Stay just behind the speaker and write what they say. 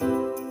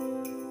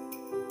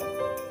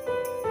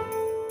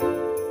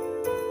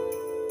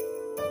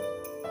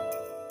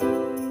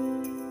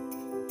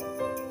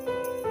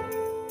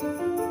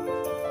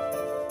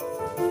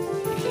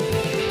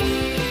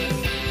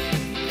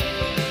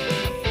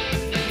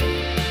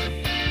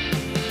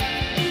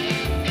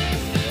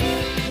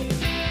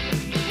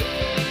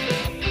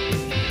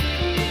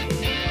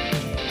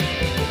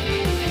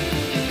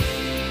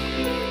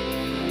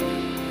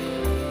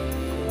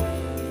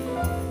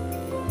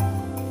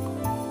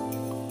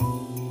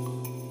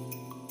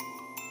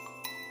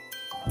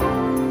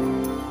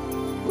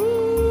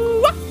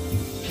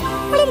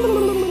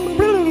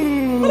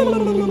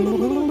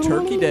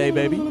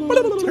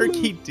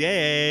Lucky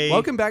day.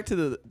 Welcome back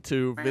to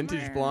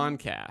Vintage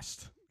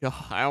Blondecast.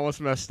 Oh, I almost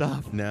messed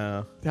up.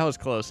 No, That was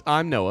close.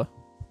 I'm Noah.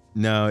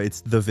 no,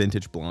 it's the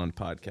Vintage Blonde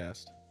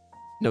podcast.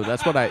 No,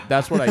 that's what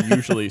I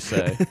usually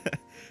say.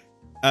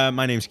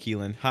 My name's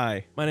Keelan.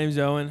 Hi. My name's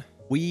Owen.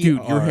 Dude,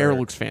 your hair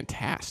looks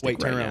fantastic. Wait,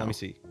 turn right around. now. Let me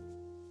see.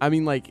 I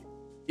mean, like,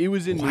 it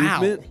was in Wow.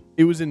 movement.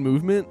 It was in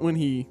movement when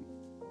he.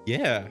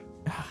 Yeah.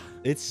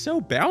 It's so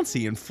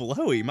bouncy and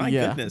flowy. My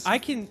Yeah. goodness. I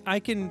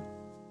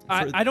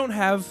don't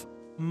have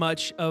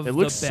much of It the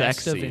looks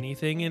best of sexy.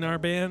 anything in our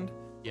band.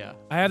 Yeah.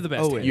 I have the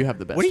best. Oh, hair. You have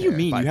the best. What do you hair,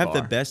 mean? by You have the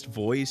far. best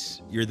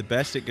voice. You're the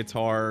best at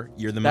guitar.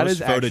 You're the That most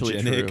is actually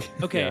photogenic.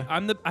 true. Okay,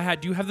 Yeah. I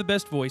do have the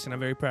best voice, and I'm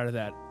very proud of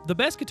that. The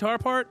best guitar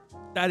part,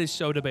 that is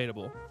so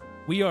debatable.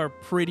 We are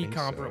pretty Think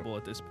so. comparable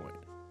at this point.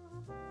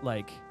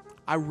 Like,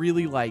 I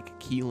really like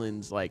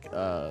Keelan's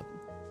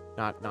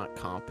not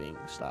comping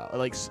style,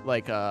 like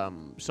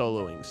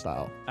soloing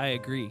style. I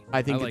agree.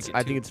 I think like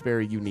it's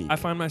very unique. I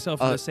find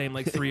myself in the same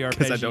like 3 arpeggios.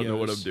 Because I don't know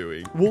what I'm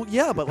doing. Well,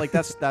 yeah, but like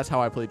that's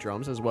how I play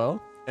drums as well,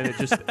 and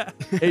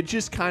it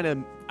just kind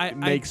of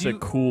makes a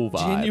cool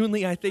vibe.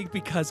 Genuinely, I think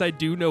because I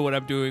do know what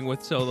I'm doing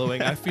with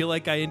soloing, I feel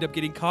like I end up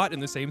getting caught in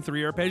the same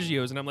 3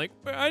 arpeggios, and I'm like,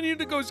 I need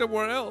to go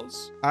somewhere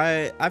else.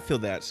 I feel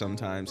that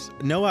sometimes.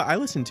 Noah, I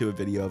listened to a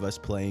video of us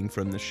playing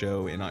from the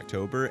show in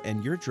October,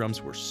 and your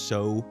drums were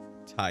so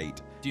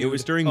tight. Dude, it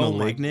was during oh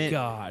Malignant. my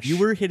gosh. You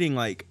were hitting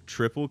like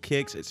triple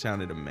kicks. It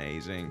sounded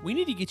amazing. We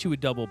need to get you a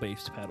double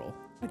bass pedal.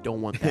 I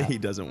don't want that. He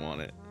doesn't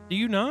want it. Do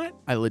you not?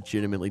 I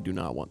legitimately do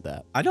not want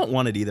that. I don't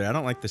want it either. I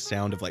don't like the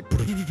sound of like.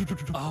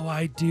 Oh,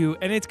 I do.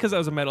 And it's because I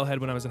was a metalhead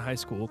when I was in high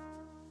school.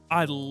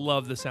 I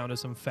love the sound of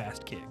some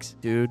fast kicks.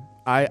 Dude,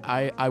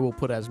 I will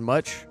put as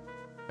much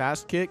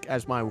fast kick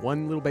as my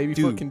one little baby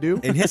foot Dude, can do.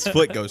 and his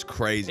foot goes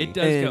crazy. It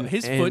does go. And-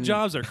 His foot and-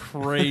 jobs are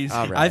crazy.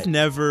 All right. I've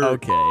never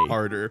Okay.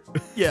 harder.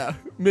 Yeah,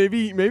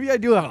 maybe I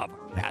do have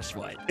a fast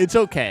foot. It's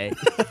okay.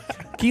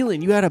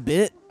 Keelan, you had a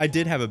bit? I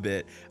did have a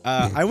bit.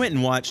 I went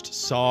and watched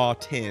Saw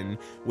 10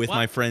 with What?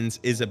 my friends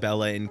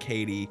Isabella and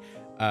Katie.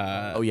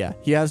 Oh yeah,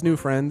 he has new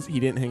friends. He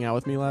didn't hang out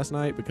with me last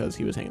night because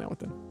he was hanging out with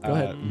them. Go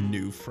ahead.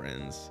 New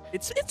friends.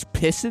 It's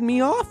pissing me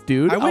off,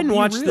 dude. I went and I'll be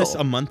watched real. this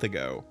a month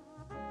ago.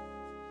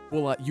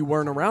 Well, you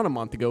weren't around a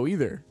month ago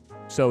either,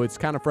 so it's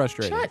kind of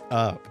frustrating. Shut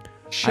up.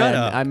 Shut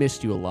up. I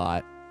missed you a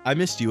lot. I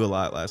missed you a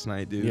lot last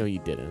night, dude. You know you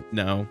didn't.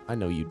 No, I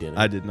know you didn't.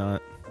 I did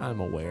not. I'm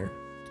aware.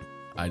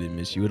 I didn't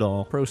miss you at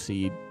all.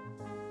 Proceed.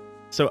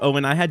 So,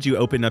 Owen, I had you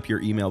open up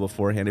your email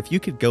beforehand. If you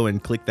could go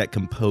and click that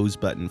compose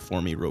button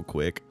for me real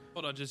quick.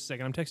 Hold on just a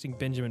second. I'm texting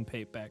Benjamin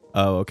Pape back.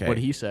 Oh, okay. What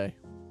did he say?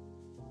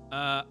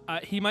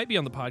 He might be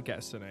on the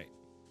podcast tonight.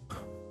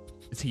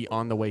 Is he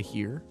on the way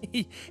here?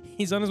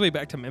 He's on his way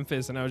back to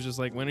Memphis, and I was just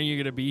like, when are you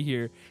going to be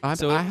here? I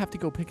So- have to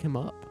go pick him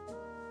up.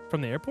 From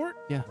the airport?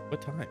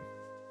 What time?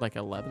 Like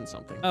 11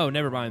 something. Oh,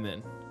 never mind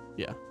then.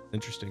 Yeah.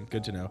 Interesting.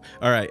 Good to know.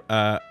 All right.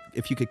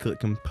 If you could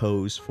click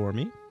compose for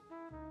me.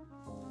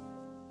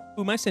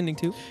 Who am I sending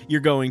to?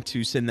 You're going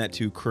to send that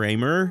to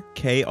Kramer,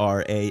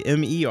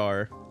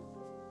 Kramer,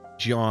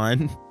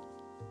 John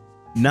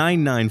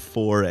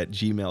 994 at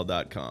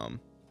gmail.com.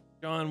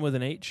 John with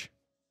an H.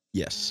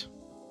 Yes.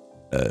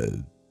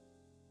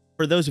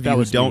 For those of That you who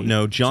was don't me.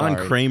 know, John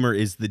Sorry. Kramer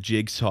is the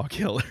Jigsaw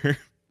Killer.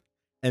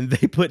 And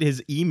they put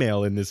his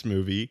email in this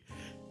movie.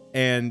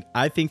 And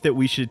I think that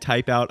we should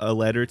type out a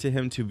letter to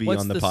him to be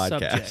What's on the the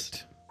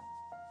podcast.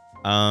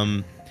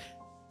 subject?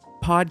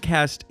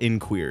 Podcast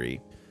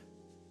inquiry.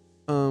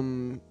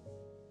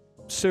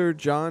 Sir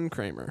John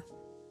Kramer.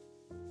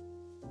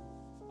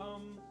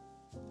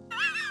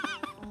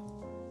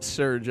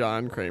 Sir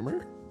John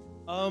Kramer.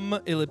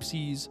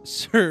 Ellipses,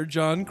 Sir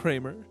John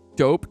Kramer.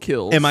 Dope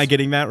kills. Am I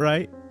getting that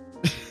right?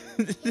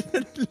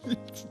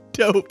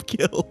 Dope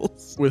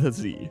kills. with a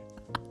Z?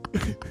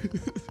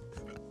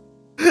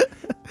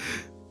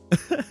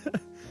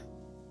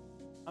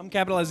 I'm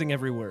capitalizing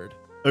every word.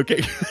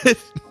 Okay.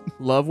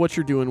 Love what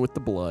you're doing with the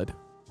blood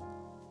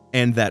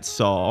And that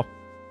Saw.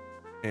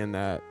 and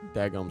that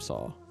daggum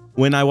saw.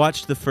 When I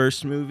watched the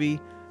first movie,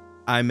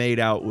 I made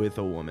out with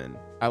a woman.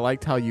 I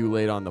liked how you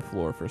laid on the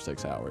floor for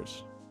 6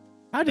 hours.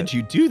 How did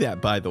you do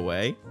that, by the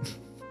way?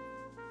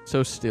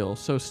 So still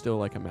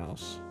like a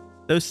mouse.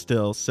 So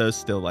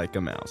still like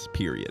a mouse,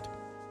 period.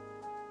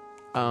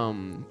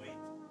 I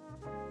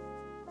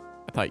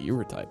thought you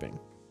were typing.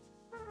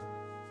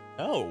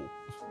 Oh.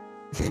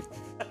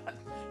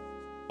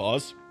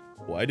 Pause.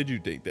 Why did you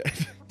think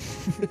that?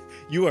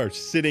 You are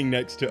sitting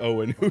next to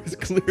Owen, who is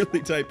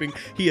clearly typing.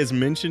 He has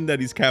mentioned that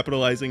he's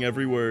capitalizing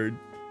every word.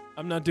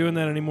 I'm not doing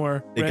that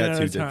anymore. It Ran got out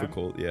too of time.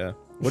 difficult, yeah.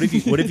 What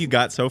have you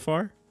got so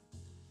far?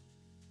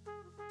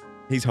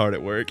 He's hard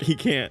at work. He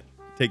can't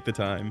take the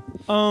time.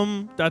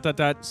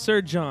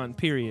 Sir John,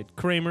 period.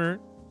 Kramer.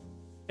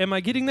 Am I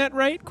getting that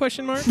right?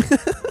 Question mark.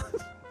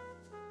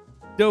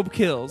 Dope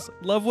kills.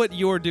 Love what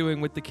you're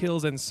doing with the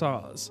kills and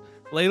saws.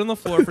 Laid on the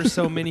floor for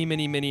so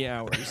many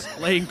hours.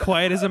 Laying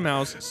quiet as a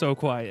mouse, so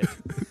quiet.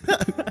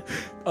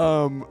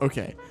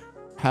 Okay.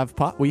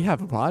 We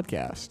have a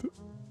podcast.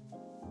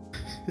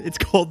 It's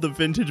called the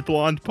Vintage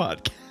Blonde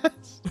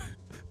Podcast.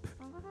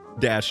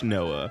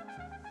 Noah.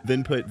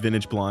 Then put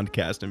Vintage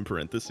Blondecast in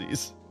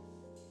parentheses.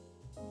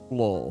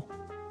 Lol.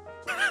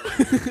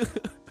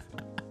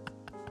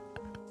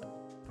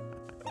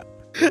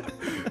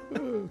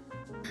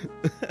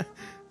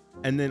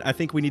 And then I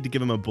think we need to give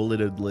him a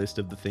bulleted list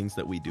of the things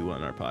that we do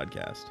on our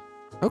podcast.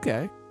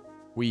 Okay.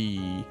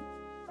 We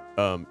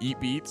eat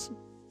beets,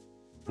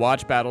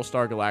 watch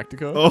Battlestar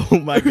Galactica. Oh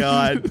my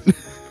god.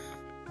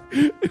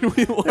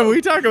 And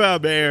we talk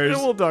about bears.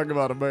 And we'll talk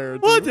about a bear.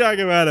 Too. We'll talk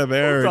about a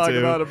bear. We'll talk too.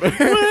 about a bear.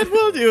 What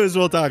we'll do is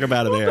we'll talk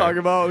about a bear. We'll talk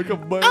about a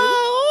couple bears.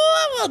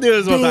 Oh, what we'll do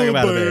is we'll talk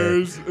about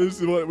bears. a bear. This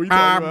is what we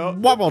talk about.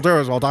 What we'll do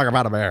is we'll talk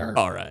about a bear.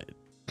 All right.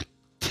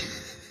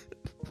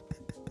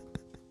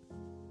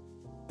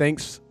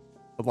 Thanks.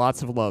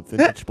 Lots of love,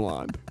 Vintage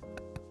Blonde.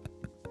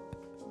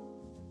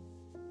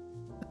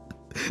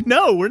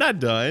 No, we're not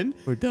done.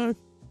 We're done.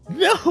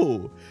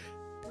 No.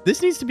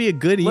 This needs to be a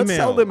good email. Let's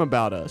tell them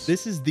about us.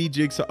 This is the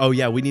Jigsaw. Oh,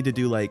 yeah. We need to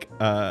do like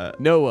Noah,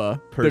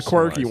 the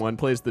quirky personalized. one,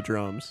 plays the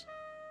drums.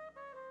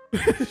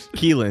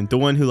 Keelan, the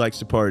one who likes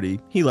to party.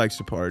 He likes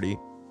to party.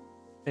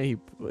 And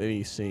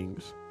he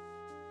sings.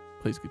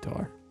 Plays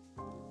guitar.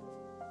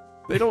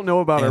 They don't know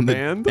about our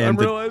band, I'm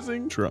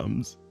realizing.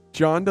 Drums.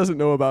 John doesn't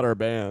know about our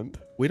band.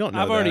 We don't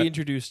know I've already that.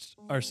 introduced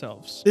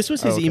ourselves. This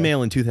was his okay.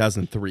 email in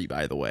 2003,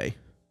 by the way.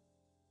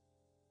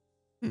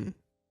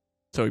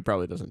 So he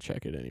probably doesn't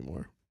check it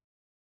anymore.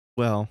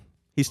 Well,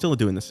 he's still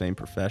doing the same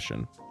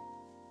profession.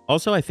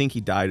 Also, I think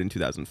he died in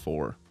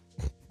 2004.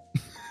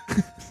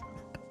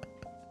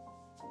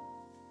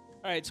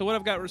 All right, so what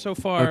I've got so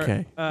far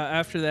Okay.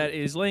 After that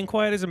is laying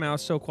quiet as a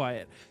mouse, so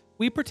quiet.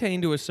 We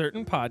pertain to a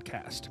certain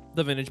podcast,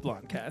 the Vintage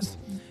Blondecast.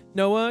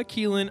 Noah,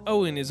 Keelan,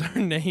 Owen is our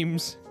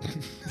names.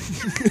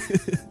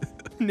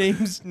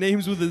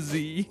 names with a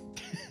Z.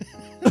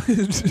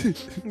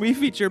 We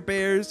feature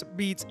bears,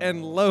 beats,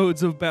 and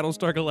loads of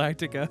Battlestar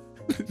Galactica.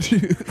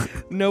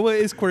 Noah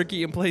is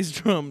quirky and plays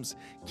drums.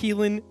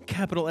 Keelan,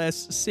 capital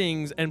S,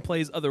 sings and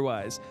plays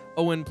otherwise.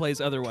 Owen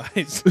plays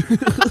otherwise.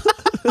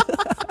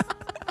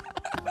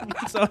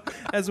 So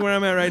that's where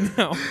I'm at right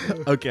now.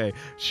 Okay.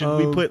 Should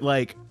we put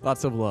like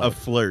Lots of love. a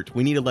flirt?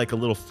 We needed like a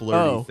little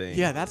flirty thing.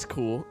 Yeah, that's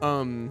cool.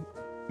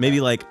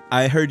 Maybe like,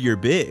 I heard you're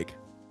big.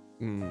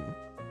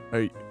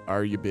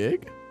 Are you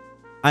big?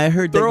 I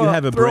heard that you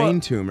have a brain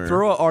tumor.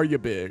 Are you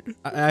big?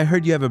 I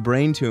heard you have a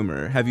brain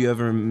tumor. Have you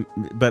ever?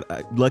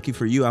 But lucky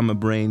for you, I'm a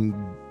brain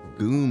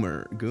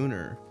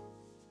gooner.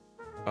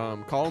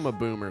 Call him a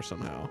boomer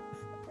somehow.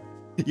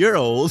 You're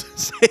old.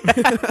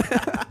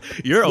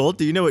 You're old.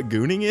 Do you know what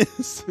gooning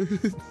is?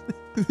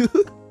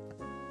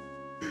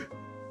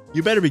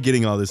 You better be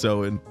getting all this,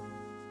 Owen.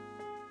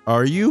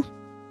 Are you?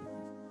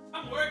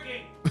 I'm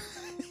working.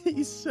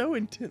 He's so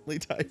intently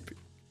typing.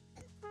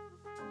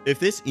 If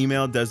this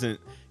email doesn't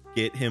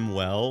get him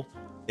well,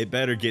 it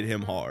better get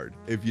him hard.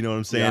 If you know what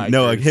I'm saying. Yikers.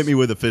 Noah, hit me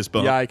with a fist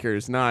bump.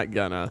 Yikers, not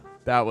gonna.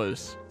 That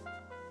was.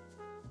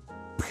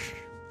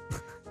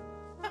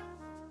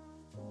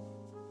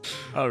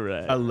 All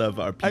right. I love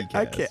our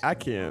PCast.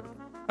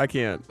 I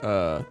can't.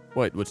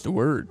 What's the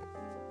word?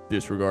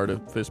 Disregard a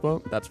fist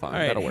bump? That's fine. All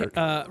right, That'll work.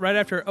 right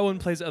after Owen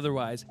plays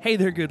otherwise. Hey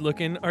there, good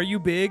looking. Are you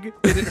big?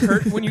 Did it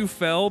hurt when you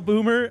fell,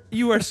 boomer?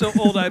 You are so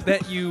old, I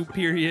bet you,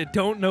 period,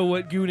 don't know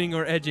what gooning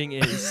or edging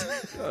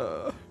is.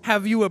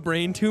 Have you a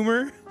brain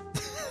tumor?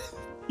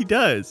 He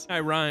does. I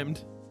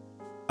rhymed.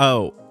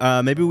 Oh,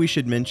 maybe we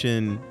should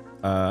mention.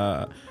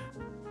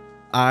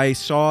 I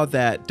saw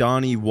that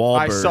Donnie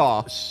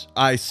Wahlberg.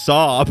 I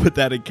saw. Put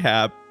that in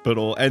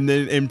capital, and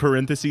then in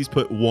parentheses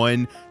put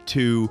 1,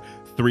 2,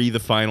 3, the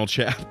final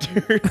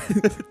chapter.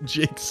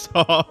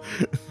 Jigsaw,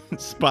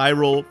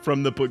 Spiral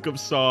from the Book of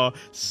Saw,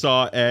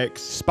 Saw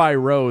X,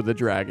 Spyro the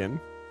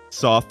Dragon,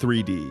 Saw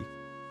 3D,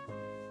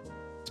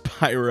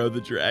 Spyro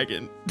the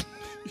Dragon.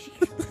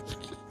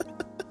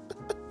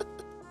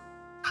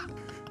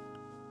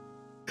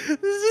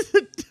 This is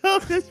the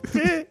dumbest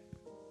bit.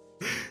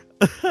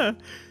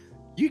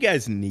 You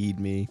guys need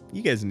me.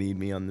 You guys need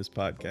me on this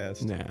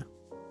podcast. Nah.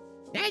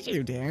 Yes,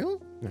 you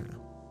do. No.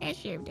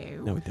 Yes, you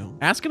do. No, we don't.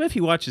 Ask him if he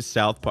watches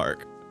South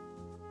Park.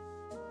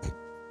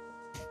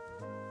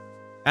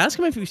 Ask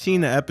him if you've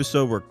seen the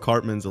episode where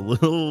Cartman's a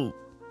little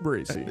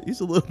Racy. He's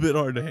a little bit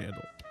hard to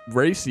handle.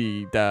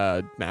 Racy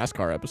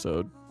NASCAR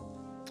episode.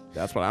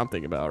 That's what I'm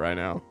thinking about right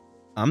now.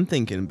 I'm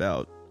thinking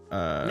about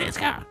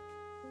NASCAR.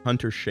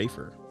 Hunter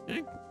Schafer.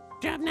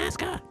 Job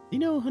NASCAR. You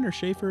know who Hunter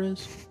Schafer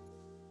is?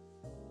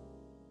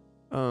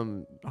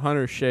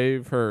 Hunter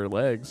shave her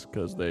legs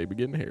because they be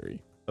getting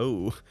hairy.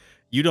 Oh,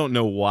 you don't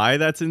know why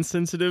that's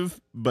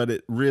insensitive, but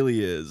it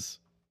really is.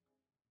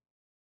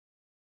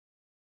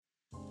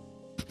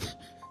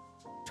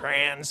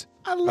 Trans.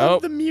 I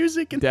love the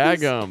music. And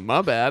Daggum,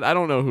 my bad. I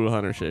don't know who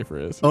Hunter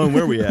Schafer is. Oh, and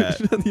where we at?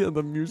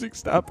 The music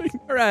stopping.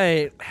 All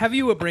right. Have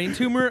you a brain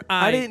tumor?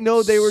 I didn't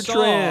know they were saw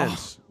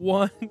trans.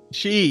 One.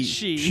 She.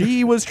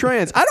 She was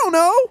trans. I don't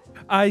know.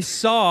 I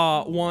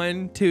saw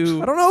 1,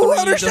 2. I don't know who 3,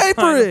 Hunter the Schafer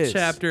final is.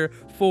 Chapter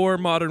 4,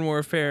 Modern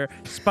Warfare,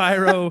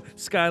 Spyro,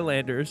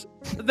 Skylanders.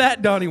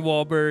 That Donnie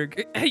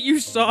Wahlberg. You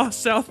saw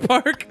South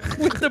Park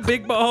with the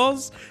big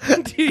balls.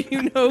 Do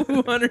you know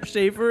who Hunter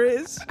Schafer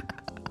is?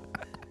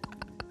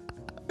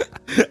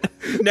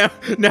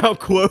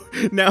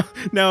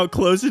 Now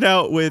close it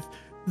out with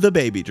the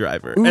Baby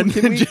Driver, Ooh, and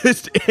can then we-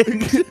 just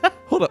end.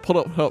 Hold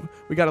up.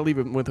 We got to leave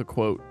it with a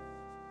quote.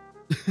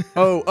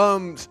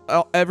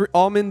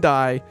 All men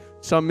die,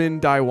 some men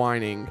die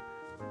whining.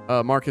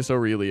 Marcus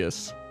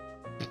Aurelius.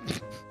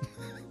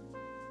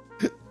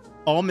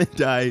 All men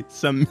die,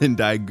 some men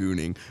die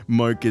gooning.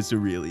 Marcus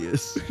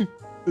Aurelius.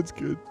 That's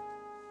good.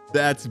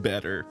 That's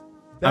better.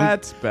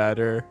 That's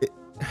better.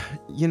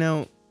 You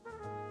know,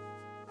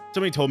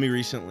 somebody told me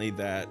recently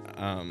that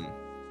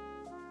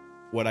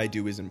what I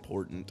do is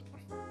important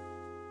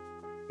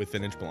with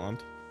Vintage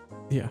Blonde.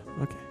 Yeah,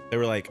 okay. They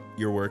were like,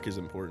 your work is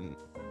important.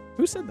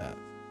 Who said that?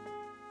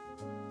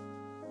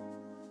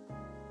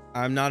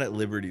 I'm not at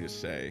liberty to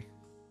say.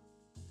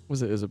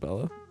 Was it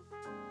Isabella?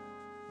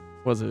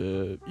 Was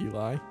it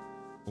Eli?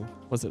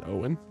 Was it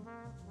Owen?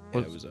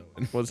 Yeah, it was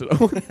Owen. Was it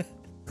Owen?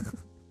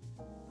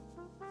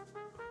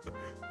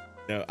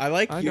 No,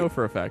 I know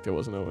for a fact it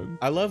wasn't Owen.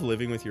 I love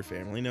living with your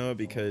family, Noah,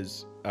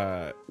 because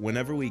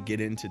whenever we get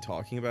into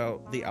talking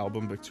about the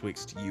album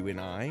betwixt you and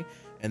I,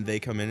 and they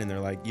come in and they're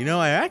like,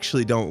 I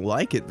actually don't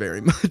like it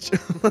very much.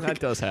 Like, That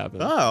does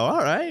happen. oh,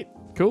 all right.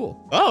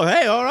 Cool. Oh,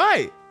 hey, all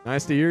right.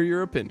 Nice to hear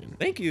your opinion.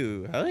 Thank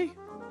you, Ellie.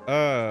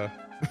 I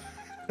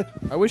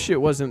wish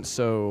it wasn't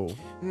so...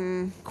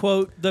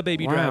 Quote, the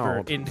Baby Driver,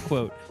 Wild. end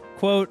quote.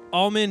 Quote,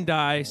 all men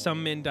die,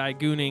 some men die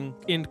gooning,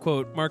 end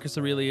quote, Marcus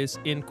Aurelius,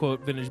 end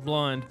quote, Vintage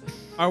Blonde.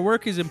 Our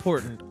work is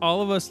important.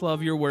 All of us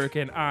love your work,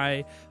 and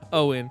I,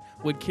 Owen,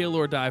 would kill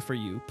or die for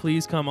you.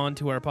 Please come on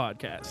to our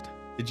podcast.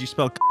 Did you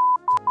spell?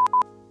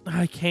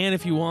 I can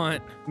if you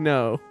want.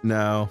 No.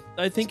 No.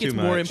 I think It's it's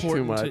too more much.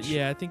 important. Too much.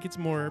 Yeah, I think it's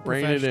more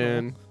Rein professional. it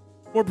in.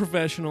 More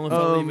professional if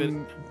I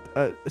leave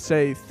it.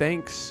 Say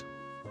thanks.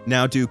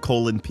 Now do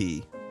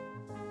 :P.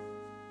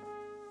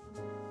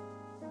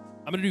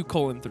 I'm going to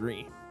do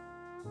 :3.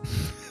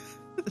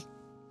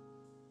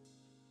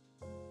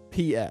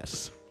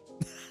 P.S.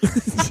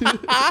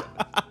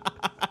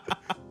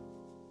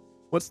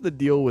 What's the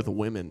deal with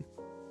women?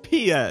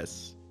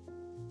 P.S.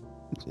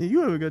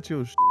 You ever got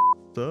your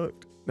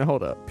sucked? Now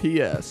hold up.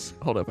 P.S.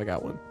 Hold up, I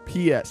got one.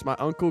 P.S. My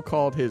uncle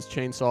called his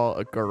chainsaw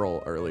a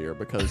girl earlier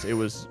because it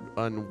was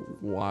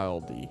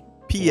unwieldy.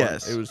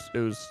 P.S. It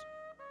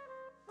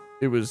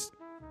was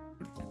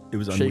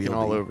shaking unwieldy.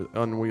 all over,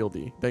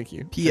 unwieldy. Thank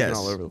you. P.S. Shaking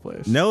all over the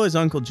place. Noah's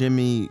Uncle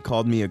Jimmy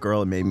called me a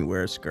girl and made me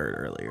wear a skirt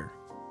earlier.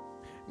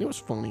 It was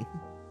funny.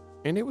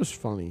 And it was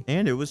funny.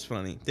 And it was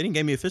funny. Then he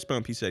gave me a fist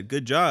bump. He said,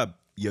 "Good job,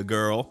 you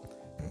girl."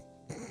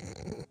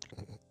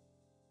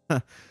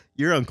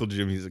 Your Uncle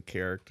Jimmy's a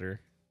character.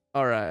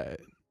 All right.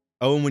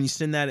 Oh, and when you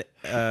send that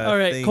All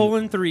right,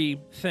 thing, :3,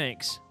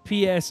 thanks.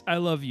 P.S. I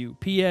love you.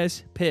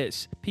 P.S.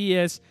 Piss.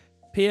 P.S.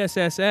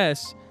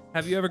 P.S.S.S.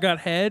 Have you ever got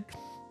head?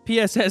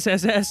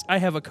 P.S.S.S.S. I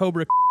have a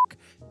cobra.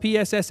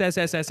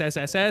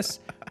 P.S.S.S.S.S.S.S.S.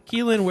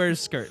 Keelan wears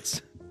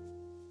skirts.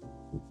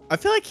 I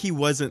feel like he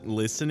wasn't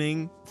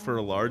listening for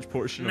a large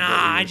portion of what Nah,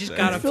 we were I just saying.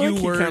 got I a feel few like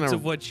he words kinda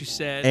of what you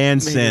said.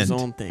 And Made his send.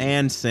 own thing.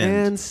 And send.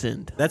 And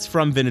send. That's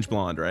from Vintage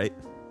Blonde, right?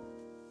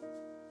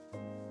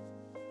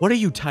 What are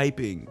you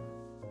typing?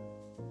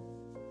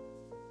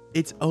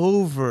 It's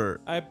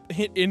over. I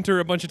hit enter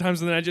a bunch of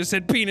times and then I just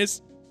said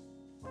penis.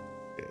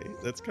 Okay,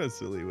 that's kind of a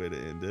silly way to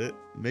end it.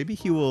 Maybe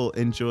he will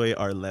enjoy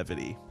our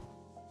levity.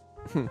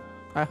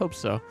 I hope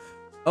so.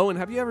 Owen,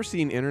 have you ever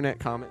seen Internet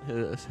Comment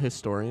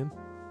Historian?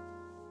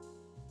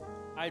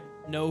 I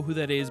know who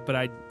that is, but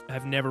I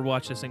have never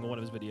watched a single one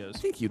of his I videos.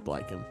 think you'd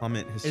like him.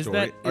 Comment that-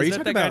 historian. is Are you that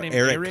talking that guy about named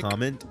Eric Eric?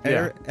 comment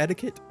Yeah.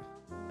 etiquette?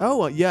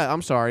 Oh, yeah,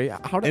 I'm sorry.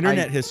 How did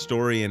Internet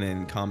historian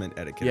and comment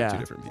etiquette Yeah. are two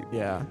different people.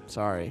 Yeah,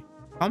 sorry.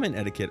 Comment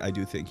etiquette, I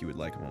do think you would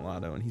like him a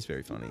lot, and he's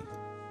very funny.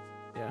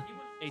 Yeah.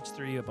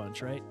 H3 a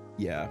bunch, right?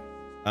 Yeah.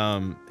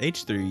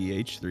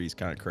 H3 is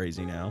kind of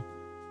crazy now.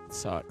 It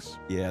sucks.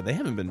 Yeah, they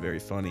haven't been very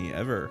funny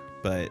ever,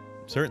 but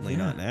certainly Yeah.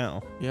 not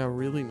now. Yeah,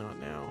 really not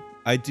now.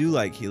 I do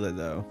like Gila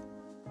though.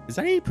 Is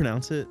that how you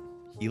pronounce it?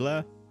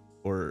 Gila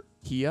or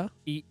Kia?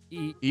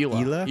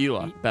 Ela. Ela?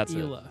 Ela? That's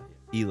it. Ela.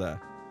 Gila?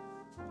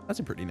 That's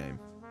a pretty name.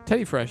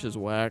 Teddy Fresh is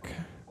whack.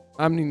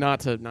 I mean, not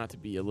to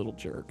be a little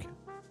jerk.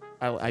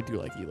 I do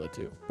like Ela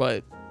too,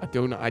 but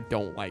I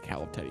don't like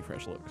how Teddy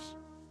Fresh looks.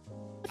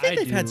 I think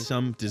I they've had do.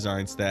 some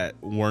designs that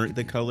weren't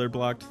the color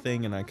blocked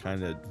thing, and I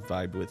kind of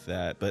vibe with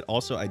that. But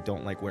also, I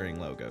don't like wearing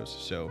logos.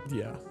 So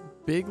Yeah.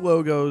 Big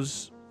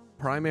logos,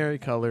 primary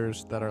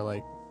colors that are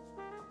like,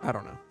 I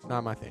don't know,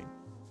 not my thing.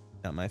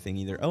 not my thing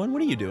either. Owen,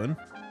 what are you doing?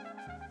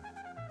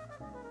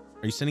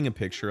 Are you sending a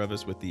picture of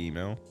us with the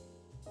email?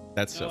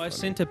 That's so No, I funny.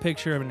 sent a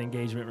picture of an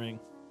engagement ring.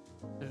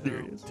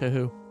 Serious. To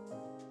who?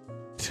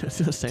 To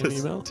the same to,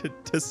 email? to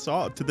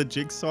the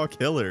Jigsaw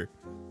Killer.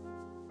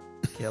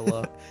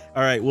 Killa.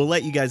 All right, we'll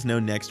let you guys know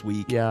next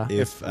week. Yeah,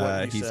 if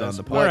what he he's says. on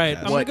the podcast. All right,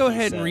 I'm going what to go he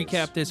ahead and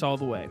says. recap this all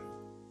the way.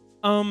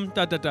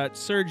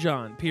 Sir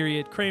John,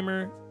 period,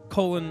 Kramer,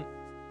 colon,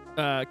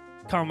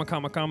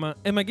 comma.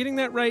 Am I getting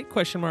that right?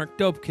 Question mark.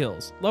 Dope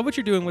kills. Love what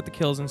you're doing with the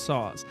kills and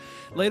saws.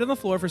 Laid on the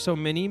floor for so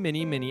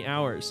many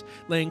hours.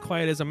 Laying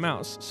quiet as a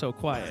mouse. So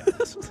quiet.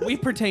 We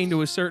pertain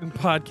to a certain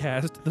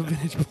podcast, the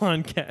Vintage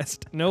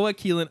Blondecast. Noah,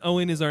 Keelan,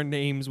 Owen is our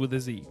names with a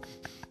Z.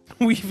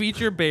 We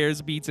feature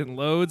bears, beats, and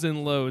loads of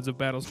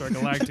Battlestar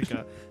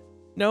Galactica.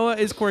 Noah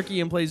is quirky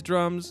and plays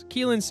drums.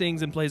 Keelan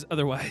sings and plays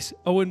otherwise.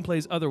 Owen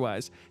plays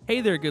otherwise. Hey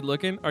there, good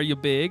looking. Are you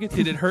big?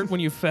 Did it hurt when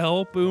you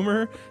fell,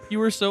 boomer? You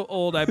were so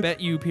old, I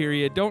bet you,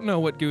 period. Don't know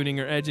what gooning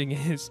or edging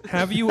is.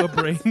 Have you a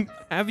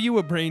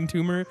brain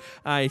tumor?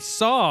 I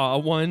saw a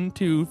 1,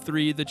 2,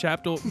 3,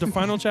 the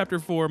final chapter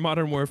 4,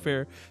 Modern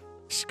Warfare.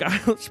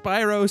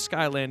 Spyro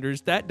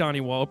Skylanders, that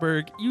Donnie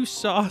Wahlberg. You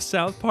saw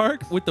South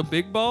Park with the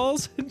big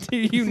balls? Do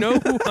you know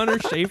who Hunter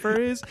Schafer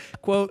is?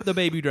 Quote, the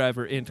baby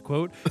driver, end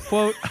quote.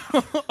 Quote,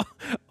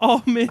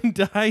 all men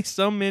die,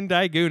 some men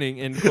die gooning,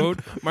 end quote.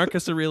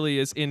 Marcus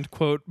Aurelius, end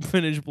quote.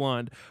 Vintage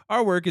Blonde.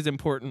 Our work is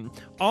important.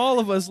 All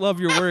of us love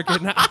your work,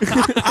 and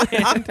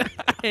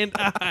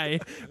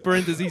I,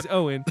 parentheses,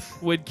 Owen,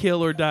 would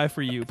kill or die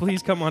for you.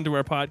 Please come onto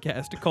our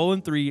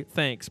podcast. 3,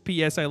 thanks.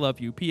 P.S. I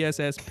love you.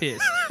 P.S.S.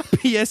 piss.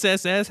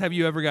 P.S.S. have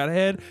you ever got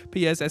ahead?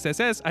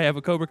 P.S.S.S. I have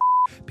a cobra.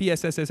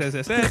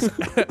 P.S.S.S.S.S.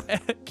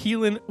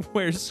 Keelan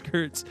wears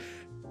skirts.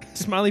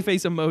 Smiley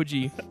face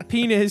emoji.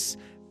 Penis.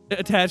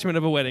 Attachment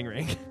of a wedding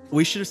ring.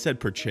 We should have said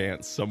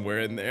perchance somewhere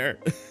in there.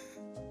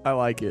 I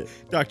like it.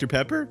 Dr.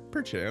 Pepper,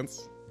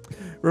 perchance.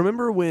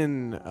 Remember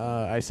when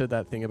I said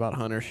that thing about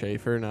Hunter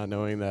Schafer not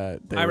knowing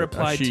that I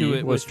replied to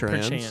it was with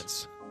trans?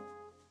 perchance.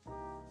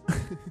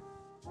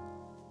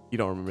 You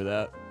don't remember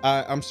that?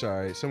 I'm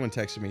sorry. Someone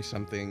texted me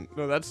something.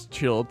 No, that's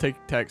chill. Take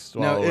text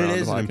No, while it we're on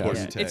is the an podcast.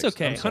 important It's text.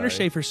 okay. I'm Hunter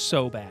sorry. Schafer's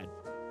so bad.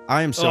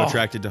 I am so Oh,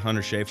 attracted to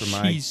Hunter Schafer.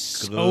 My she's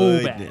so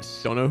bad.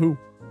 goodness. Don't know who.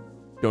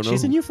 Don't know.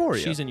 She's who. in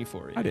Euphoria. She's in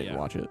Euphoria. I didn't yeah.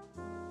 watch it.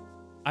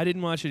 I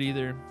didn't watch it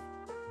either.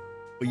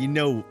 Well, you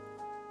know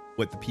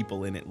what the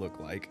people in it look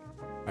like.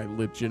 I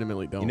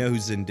legitimately don't. You know who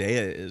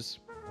Zendaya is.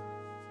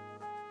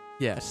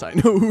 Yes, I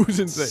know who's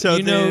insane. So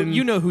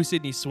you know who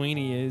Sydney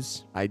Sweeney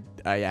is. I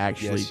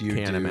actually Yes, you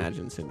can't do.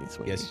 imagine Sydney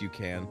Sweeney. Yes, you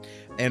can.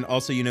 And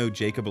also, you know who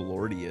Jacob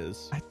Elordi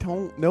is. I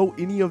don't know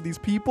any of these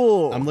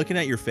people. I'm looking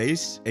at your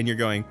face, and you're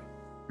going,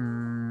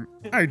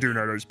 I do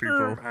know those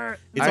people. It's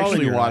I all in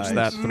actually your watched eyes.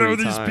 that 3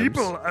 times.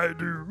 I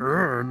do.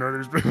 Know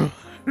these people.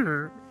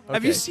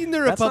 Have you Okay. seen the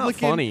That's not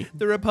Republican? funny.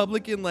 The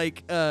Republican,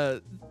 like,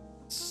 I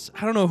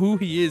don't know who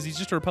he is. He's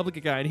just a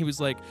Republican guy, and he was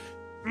like,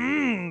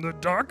 the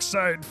dark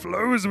side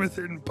flows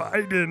within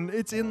Biden.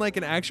 It's in like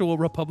an actual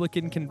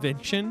Republican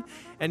convention,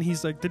 and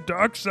he's like, the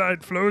dark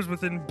side flows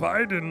within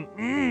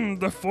Biden.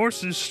 The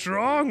force is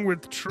strong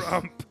with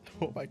Trump.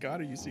 Oh my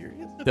God, are you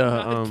serious?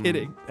 Not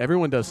kidding.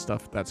 Everyone does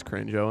stuff that's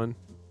cringe, Owen.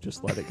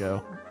 Just let it go.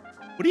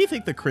 What do you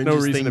think the cringiest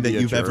reason thing to that be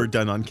a you've ever jerk.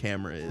 done on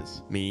camera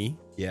is? Me?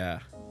 Yeah.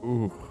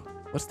 Ooh.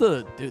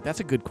 Dude, that's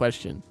a good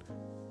question.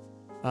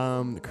 The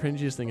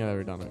cringiest thing I've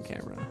ever done on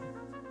camera.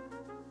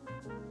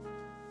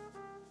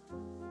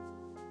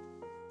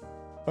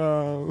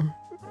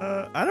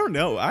 I don't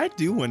know. I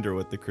do wonder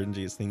what the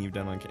cringiest thing you've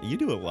done on camera. You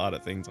do a lot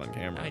of things on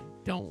camera. I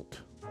don't.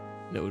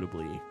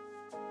 Notably,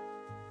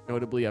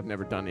 I've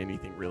never done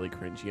anything really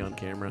cringy on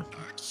camera.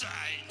 Dark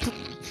side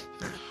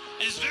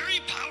is very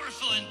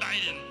powerful in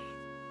Biden.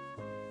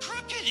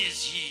 Crooked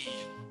is he.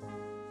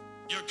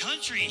 Your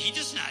country, he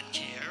does not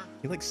care.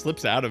 He like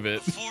slips out of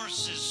it. The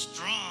force is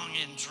strong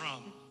in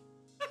Trump.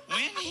 When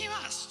he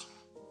must.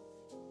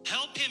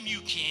 Help him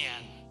you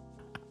can.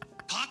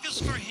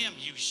 Caucus for him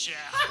you shall.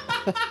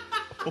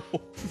 For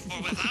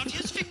without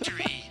his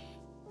victory,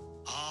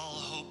 all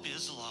hope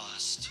is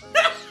lost.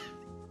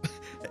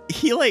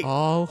 He like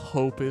All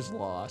hope is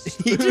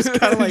lost. he just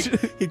kind of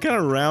like he kind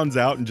of rounds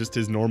out in just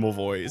his normal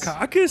voice.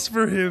 Caucus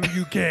for him,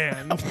 you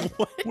can.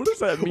 What does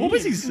that mean? What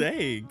was he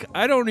saying?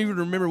 I don't even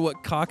remember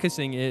what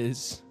caucusing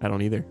is. I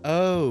don't either.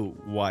 Oh,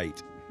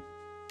 white.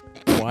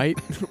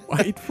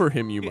 White for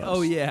him you must.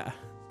 Oh yeah,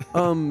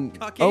 Owen,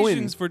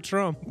 Caucasians for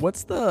Trump.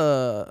 what's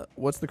the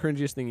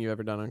cringiest thing you've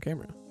ever done on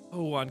camera?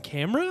 Oh, on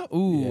camera?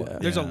 Ooh, Yeah.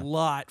 there's a Yeah.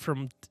 lot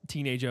from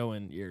teenage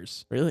Owen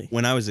years. Really?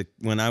 When I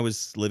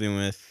was living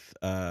with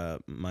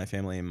my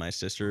family and my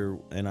sister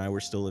and I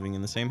were still living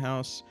in the same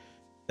house,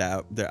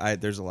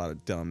 there's a lot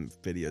of dumb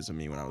videos of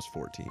me when I was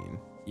 14.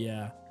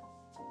 Yeah,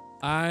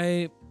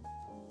 I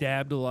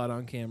dabbed a lot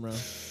on camera.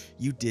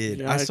 You did.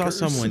 Yeah, I I saw curse.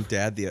 someone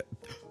dab the.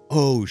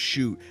 Oh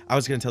shoot! I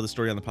was gonna tell the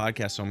story on the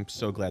podcast, so I'm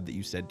so glad that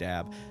you said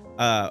dab.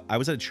 I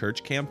was at a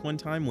church camp one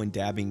time when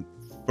dabbing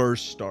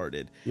first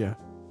started. Yeah.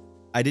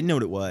 I didn't know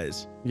what it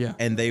was, Yeah.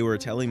 and they were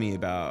telling me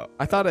about.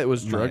 I thought it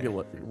was My-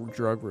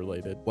 drug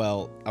related.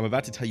 Well, I'm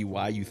about to tell you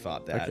why you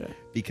thought that. Okay.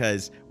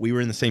 Because we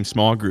were in the same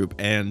small group,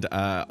 and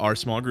our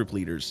small group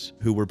leaders,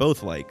 who were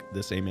both like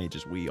the same age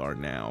as we are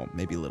now,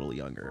 maybe a little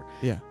younger,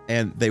 Yeah.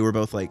 and they were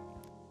both like,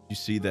 "You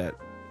see that?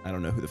 I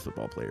don't know who the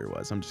football player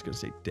was. I'm just gonna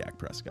say Dak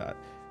Prescott.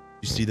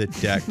 You see that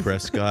Dak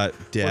Prescott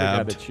What a guy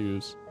to dabbed?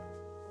 choose.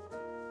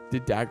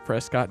 Did Dak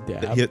Prescott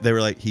dab? They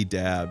were like, he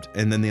dabbed.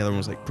 And then the other one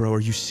was like, bro, are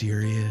you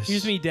serious?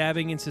 Here's me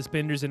dabbing in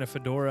suspenders and a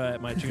fedora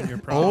at my junior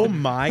prom. Oh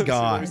my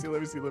God.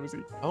 Let me see.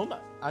 Oh my.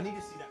 I need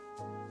to see that.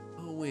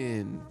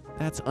 Owen,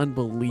 that's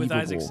unbelievable. With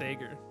Isaac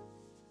Sager.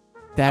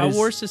 That I is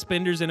wore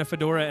suspenders and a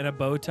fedora and a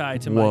bow tie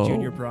to Whoa. my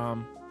junior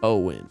prom.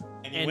 Owen.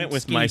 And he went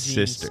with my skinny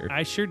jeans. sister.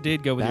 I sure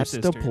did go with That's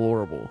your sister.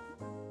 deplorable.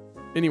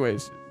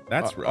 Anyways,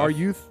 That's rough. our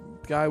youth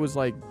guy was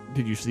like,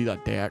 "Did you see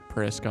that Dak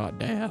Prescott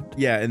dabbed?"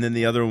 Yeah, and then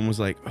the other one was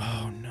like,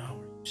 oh no,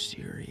 are you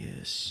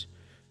serious?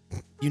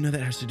 You know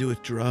that has to do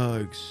with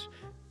drugs.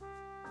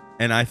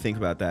 And I think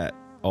about that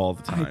all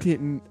the time. I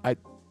didn't.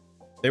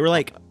 They were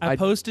like, I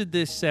posted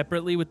this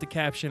separately with the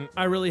caption,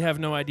 I really have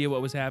no idea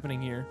what was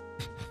happening here.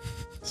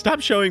 stop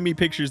showing me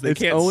pictures. They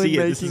It's can't Owen see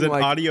it. This is an making,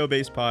 like-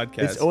 audio-based podcast.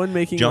 It's Owen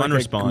making John like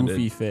responded. a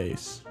goofy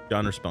face.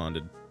 John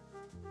responded.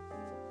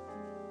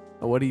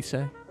 What did he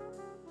say?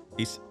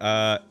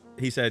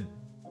 He said,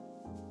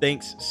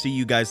 thanks, see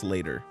you guys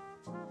later.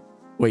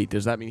 Wait,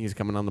 does that mean he's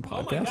coming on the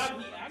Oh podcast?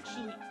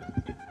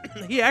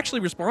 He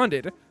actually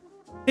responded.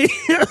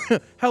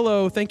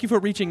 Hello, thank you for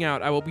reaching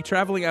out. I will be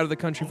traveling out of the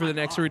country for the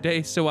next 3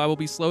 days, so I will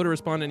be slow to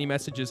respond to any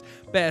messages.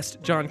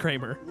 Best, John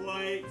Kramer.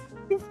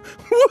 What?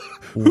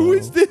 Who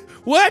is this?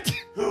 What?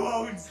 Who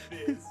owns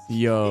this?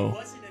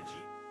 Yo,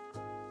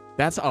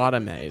 that's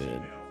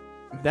automated.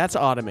 That's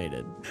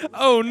automated.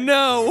 Oh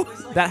no.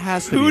 That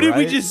has to Who be, did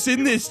we right? just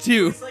send this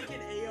to? It's like an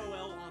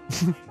AOL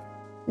online.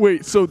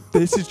 Wait, so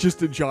this is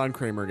just a John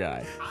Kramer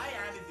guy. I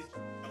added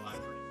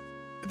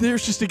this.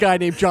 There's just a guy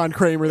named John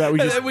Kramer that we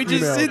just That we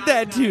just emailed. sent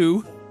that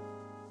to.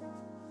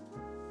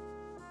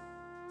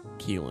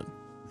 Keelan.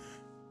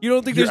 You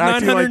don't think You're there's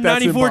acting like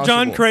that's 994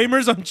 John impossible.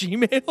 Kramers on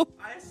Gmail?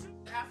 I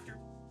assumed after.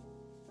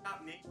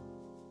 Not me.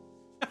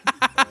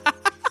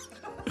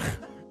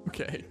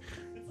 Okay.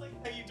 It's like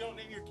how you don't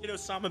name your kid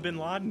Osama bin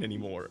Laden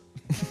anymore.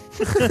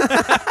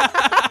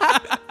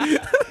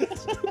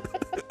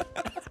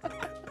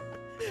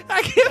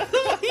 I can't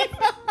believe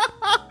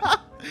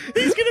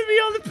He's gonna be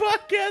on the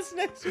podcast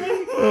next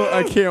week. Oh,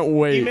 I can't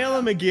wait. Email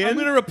him again. I'm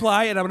gonna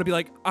reply and I'm gonna be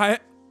like,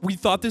 we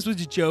thought this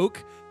was a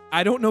joke.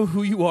 I don't know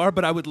who you are,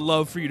 but I would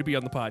love for you to be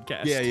on the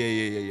podcast.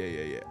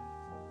 Yeah.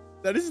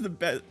 That is the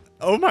best.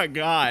 Oh my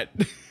God.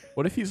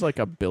 What if he's like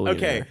a billionaire?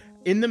 Okay.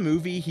 In the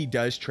movie, he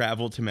does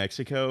travel to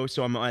Mexico,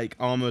 so I'm like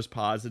almost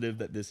positive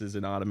that this is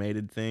an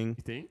automated thing.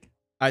 You think?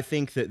 I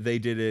think that they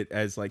did it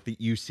as like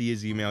you see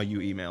his email,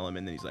 you email him,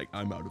 and then he's like,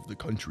 I'm out of the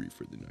country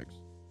for the next.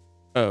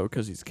 Oh,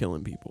 because he's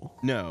killing people.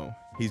 No,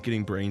 he's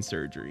getting brain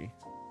surgery.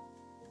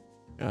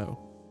 Oh.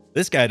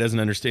 This guy doesn't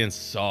understand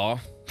Saw.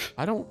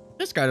 I don't.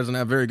 This guy doesn't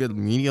have very good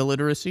media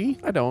literacy.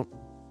 I don't.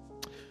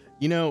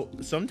 You know,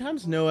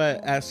 sometimes Noah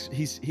asks,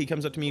 he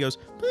comes up to me, he goes,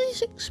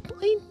 please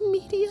explain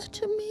media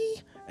to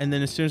me. And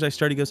then as soon as I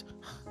start, he goes,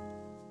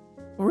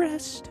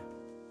 Rest.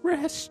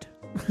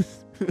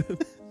 That's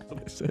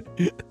what I say.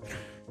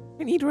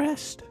 I need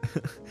rest.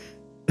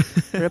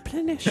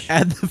 Replenish.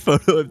 add the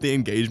photo of the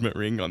engagement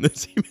ring on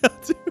this email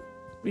too.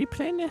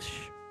 Replenish.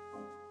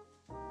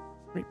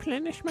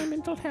 Replenish my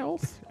mental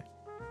health.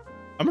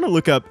 I'm going to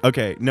look up,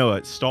 okay,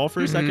 Noah, stall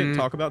for a second,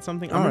 talk about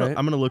something. I'm All right.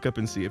 gonna look up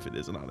and see if it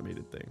is an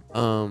automated thing.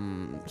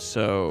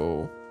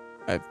 So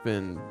I've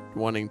been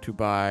wanting to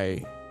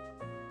buy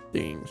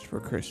things for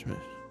Christmas.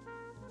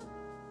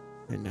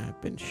 And I've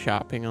been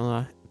shopping a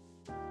lot.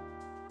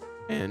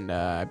 And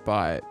I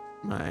bought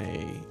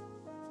my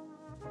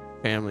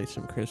family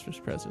some Christmas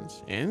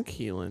presents. And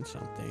Keelan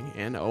something.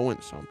 And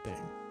Owen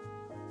something.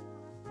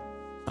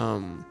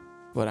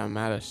 But I'm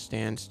at a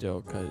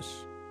standstill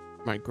because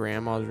my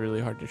grandma's really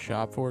hard to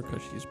shop for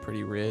because she's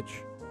pretty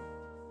rich.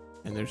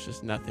 And there's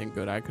just nothing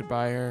good I could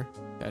buy her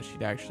that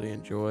she'd actually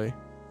enjoy.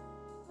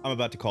 I'm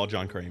about to call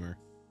John Kramer.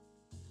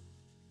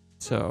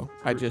 So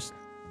I just...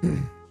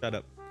 Shut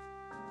up.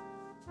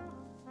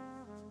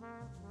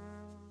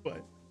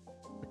 What?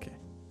 Okay.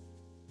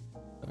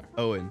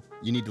 Owen,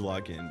 you need to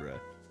log in, bruh.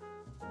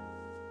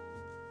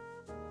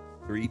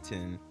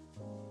 310.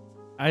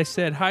 I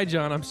said, hi,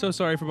 John. I'm so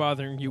sorry for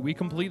bothering you. We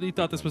completely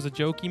thought this was a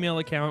joke email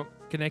account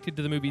connected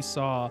to the movie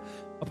Saw.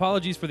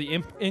 Apologies for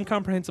the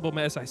incomprehensible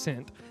mess I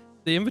sent.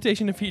 The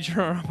invitation to feature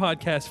on our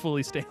podcast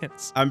fully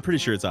stands. I'm pretty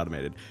sure it's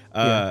automated.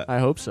 Yeah, I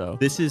hope so.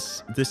 This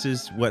is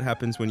what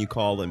happens when you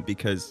call them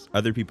because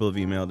other people have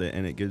emailed it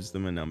and it gives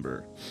them a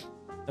number.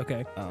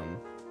 Okay.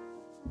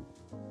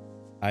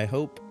 I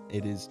hope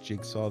it is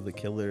Jigsaw the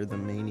killer, the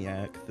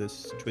maniac,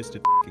 this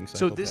twisted f***ing So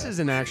psychopath. this is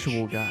an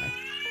actual guy.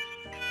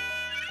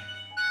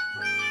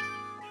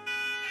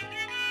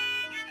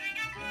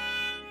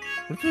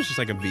 What if it was just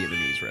like a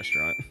Vietnamese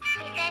restaurant? He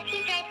says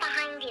he's right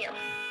behind you.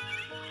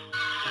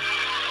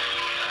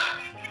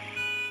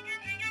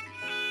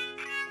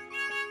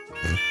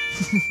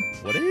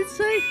 What did it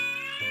say?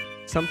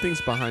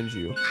 Something's behind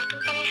you. I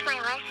can finish my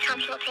list.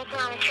 Tom's will take me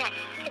on a trip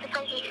to the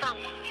place he's from.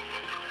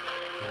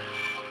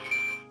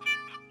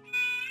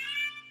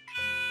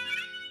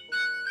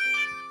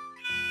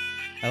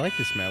 I like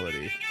this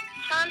melody.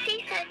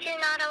 Chauncey says you're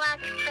not allowed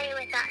to play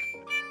with us.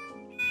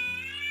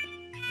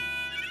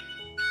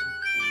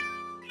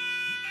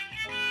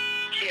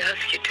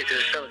 ask you to do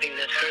something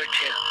that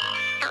hurt you?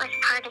 That was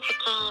part of the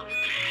game.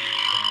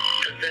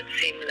 Does that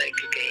seem like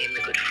a game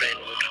a good friend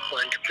would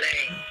want to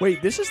play?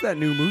 Wait, this is that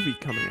new movie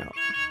coming out.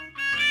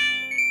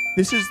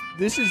 That's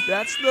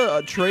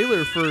the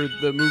trailer for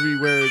the movie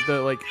where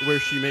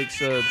she makes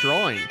a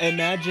drawing.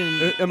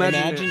 Imagine.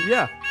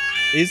 Yeah.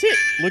 Is it?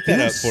 Look that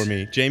Yes. up for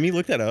me. Jamie,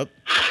 look that up.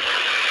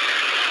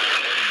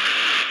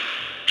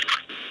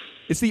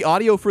 It's the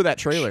audio for that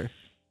trailer.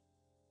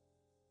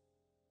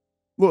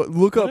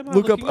 Look up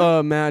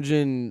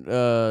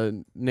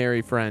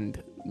Imaginary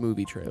Friend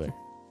movie trailer.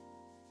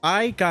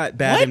 I got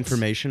bad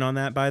information on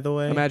that, by the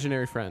way.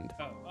 Imaginary Friend.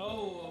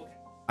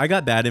 I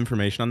got bad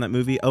information on that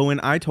movie. Oh, and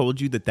I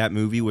told you that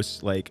movie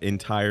was like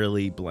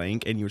entirely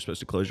blank and you were supposed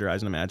to close your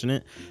eyes and imagine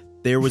it.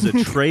 There was a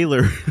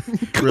trailer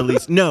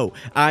released. No,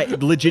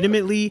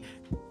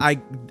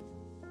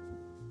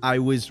 I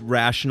was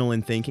rational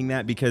in thinking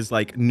that because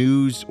like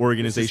news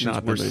organizations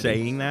were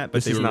saying that,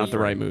 but this is not the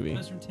right movie.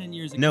 That's from 10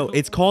 years ago. No,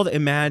 it's called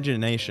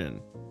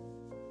Imagination.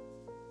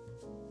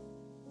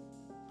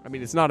 I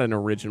mean, it's not an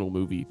original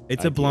movie.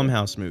 It's a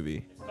Blumhouse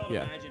movie. It's called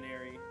Yeah.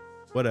 Imaginary.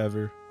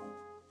 Whatever.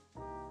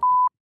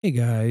 Hey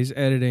guys,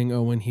 editing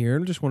Owen here.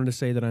 Just wanted to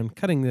say that I'm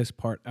cutting this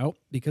part out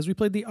because we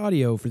played the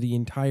audio for the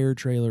entire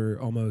trailer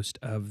almost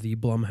of the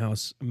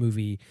Blumhouse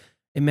movie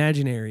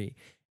Imaginary.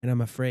 And I'm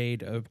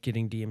afraid of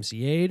getting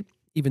DMCA'd.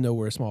 Even though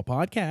we're a small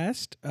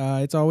podcast,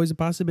 it's always a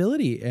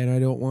possibility. And I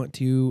don't want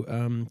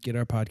to get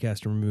our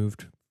podcast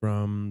removed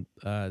from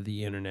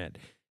the internet.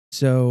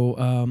 So,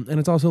 and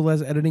it's also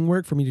less editing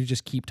work for me to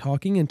just keep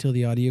talking until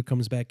the audio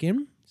comes back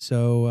in.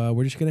 So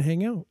we're just going to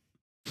hang out.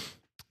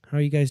 How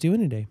are you guys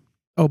doing today?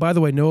 Oh, by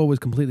the way, Noah was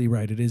completely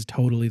right. It is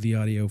totally the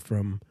audio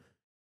from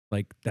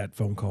like that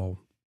phone call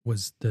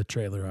was the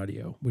trailer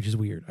audio, which is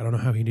weird. I don't know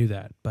how he knew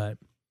that, but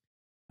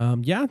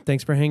yeah,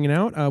 thanks for hanging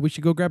out. We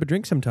should go grab a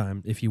drink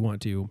sometime if you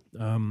want to,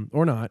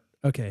 or not.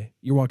 Okay,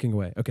 you're walking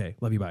away. Okay,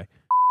 love you, bye.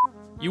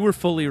 You were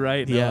fully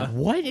right, Noah. Yeah.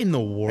 What in the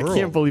world? I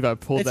can't believe I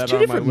pulled It's that two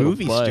out of my different little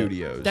movie butt.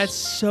 studios. That's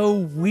so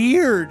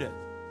weird.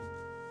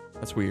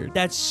 That's weird.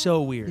 That's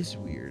so weird. It's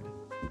weird.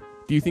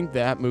 Do you think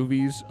that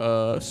movie's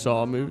a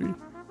Saw movie?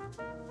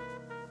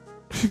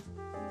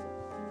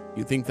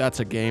 You think that's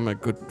a game a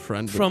good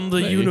friend would From the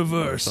play or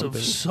universe of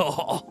something?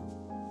 Saw.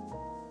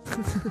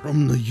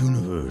 From the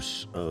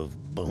universe of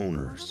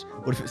boners.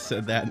 What if it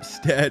said that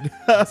instead?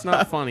 That's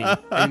not funny.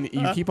 And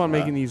you keep on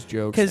making these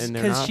jokes, and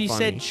they're not she funny.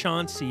 said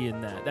Chauncey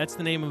in that. That's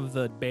the name of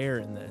the bear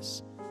in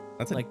this.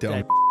 That's a Like dumb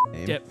that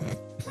name. Yep.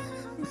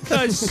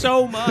 Does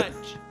so much.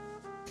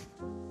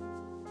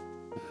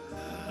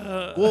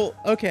 Well,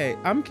 okay,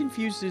 I'm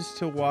confused as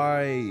to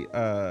why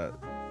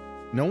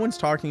no one's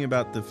talking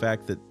about the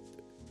fact that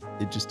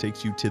it just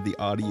takes you to the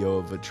audio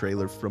of a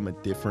trailer from a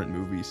different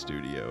movie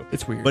studio.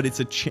 It's weird. But it's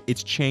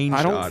changed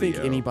I don't audio.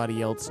 think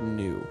anybody else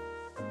knew.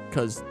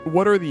 Because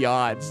what are the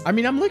odds? I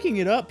mean, I'm looking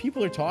it up.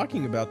 People are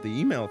talking about the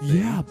email thing.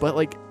 Yeah, but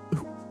like,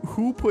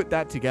 who put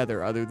that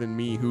together other than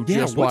me who Yeah,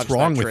 just what's watched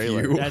wrong that with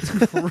trailer? you? That's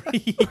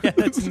crazy. Yeah,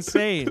 that's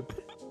insane.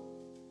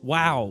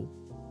 Wow.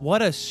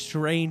 What a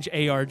strange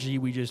ARG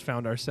we just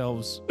found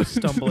ourselves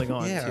stumbling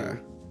onto. Yeah.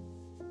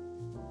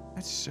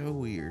 That's so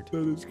weird.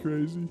 That is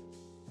crazy.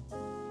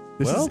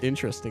 This Well- is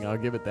interesting. I'll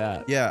give it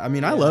that. Yeah, I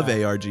mean, I love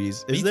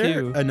ARGs. Me Is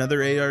there too.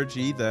 another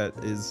ARG that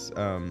is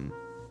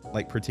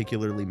like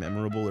particularly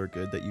memorable or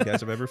good that you guys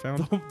have ever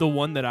found? The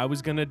one that I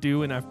was going to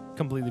do and I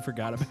completely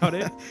forgot about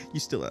it. You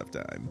still have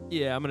time.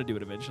 Yeah, I'm going to do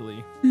it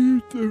eventually.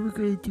 You're never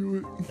gonna do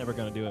it. Never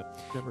going to do it.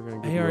 Never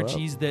gonna give you up.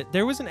 ARGs that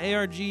there was an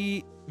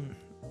ARG.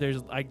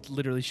 I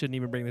literally shouldn't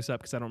even bring this up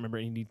because I don't remember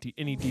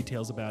any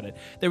details about it.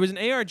 There was an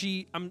ARG.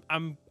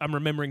 I'm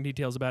remembering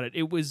details about it.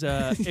 It was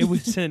it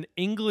was an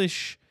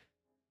English,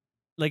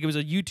 like it was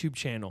a YouTube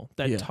channel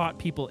that Yeah. taught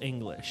people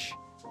English,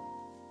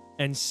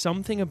 and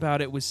something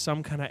about it was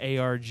some kind of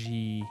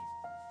ARG,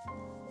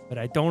 but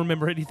I don't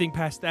remember anything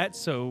past that.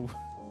 So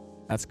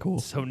That's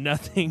cool.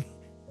 nothing.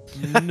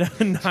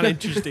 Not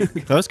interesting.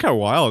 That was kind of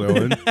wild,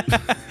 Owen.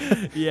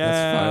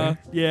 Yeah,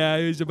 yeah,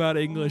 it was about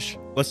English.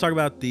 Let's talk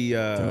about the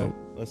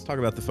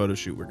photo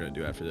shoot we're gonna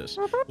do after this.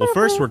 Well,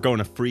 first we're going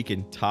to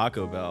freaking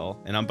Taco Bell,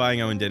 and I'm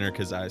buying Owen dinner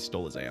because I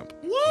stole his amp.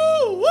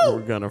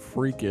 We're gonna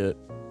freak it.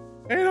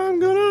 And I'm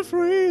gonna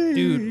freak.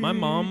 Dude, my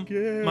mom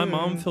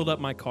filled up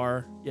my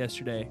car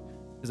yesterday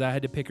because I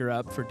had to pick her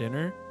up for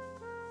dinner.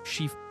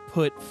 She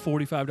put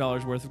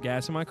 $45 worth of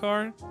gas in my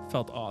car.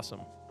 Felt awesome.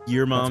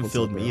 Your mom what's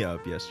filled up, me bro.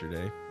 up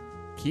yesterday.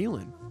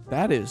 Keelan,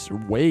 that is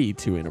way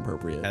too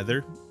inappropriate.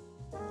 Heather,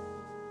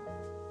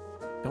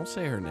 Don't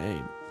say her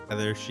name.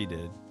 she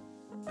did.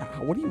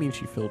 What do you mean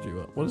she filled you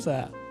up? What is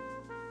that?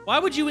 Why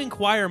would you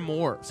inquire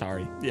more?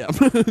 Sorry. Yeah.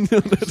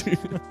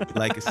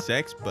 Like a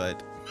sex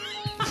butt.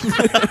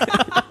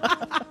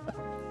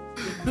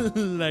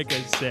 Like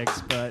a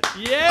sex butt.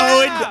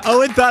 Yeah.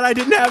 Owen thought I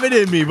didn't have it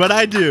in me, but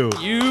I do.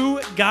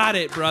 You got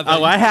it, brother.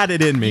 Oh, I had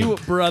it in me. You,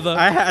 brother.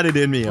 I had it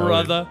in me, Owen.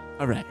 brother.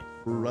 All right.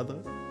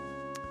 Brother.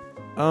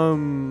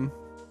 Um.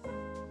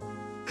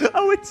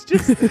 Owen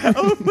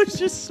was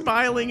just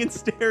smiling and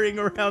staring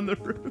around the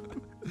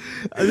room.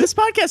 This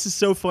podcast is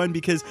so fun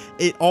because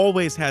it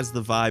always has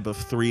the vibe of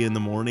 3 a.m.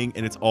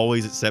 and it's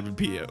always at 7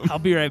 p.m. I'll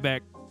be right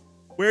back.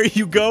 Where are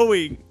you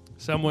going?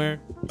 Somewhere.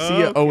 See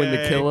ya, Owen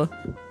the Killer.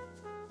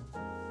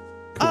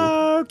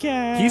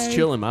 Okay. He's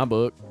chill in my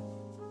book.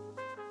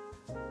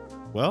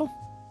 Well,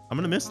 I'm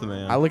going to miss the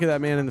man. I look at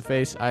that man in the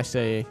face. I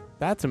say,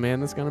 that's a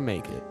man that's going to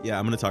make it. Yeah,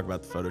 I'm going to talk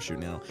about the photo shoot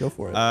now. Go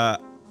for it.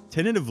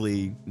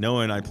 Tentatively,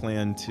 Noah and I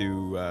plan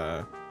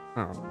to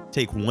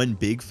take one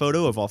big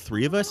photo of all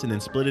 3 of us and then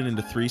split it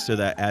into 3 so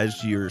that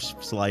as you're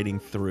sliding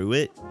through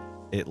it,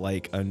 it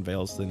like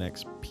unveils the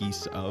next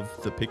piece of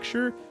the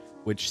picture,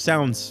 which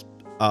sounds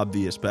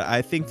obvious, but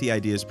I think the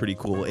idea is pretty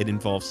cool. It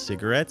involves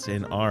cigarettes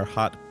and our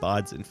hot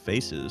bods and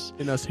faces.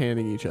 And us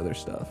handing each other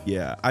stuff.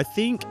 Yeah, I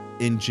think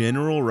in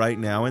general right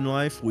now in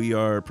life, we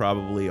are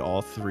probably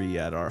all 3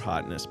 at our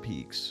hotness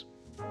peaks.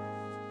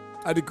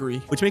 I'd agree.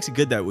 Which makes it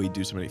good that we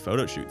do so many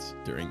photo shoots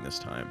during this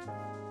time.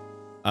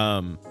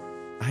 I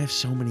have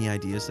so many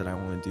ideas that I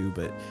want to do,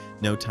 but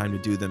no time to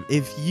do them.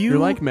 You're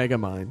like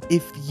Megamind.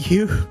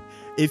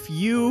 If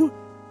you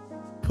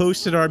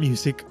posted our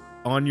music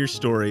on your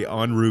story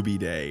on Ruby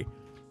Day,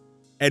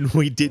 and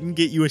we didn't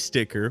get you a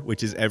sticker,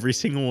 which is every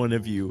single one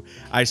of you,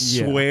 I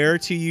swear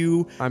to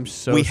you,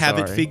 we have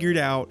it figured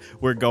out.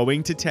 We're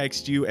going to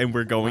text you, and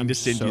we're going to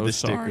send you the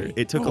sticker.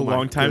 It took a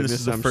long time. This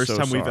is the first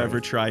time we've ever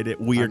tried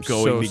it. We are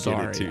going to get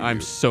it to you. I'm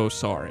so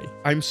sorry.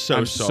 I'm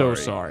so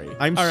sorry.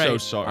 I'm so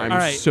sorry.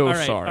 I'm so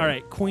sorry. All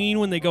right. Queen,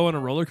 when they go on a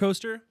roller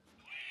coaster.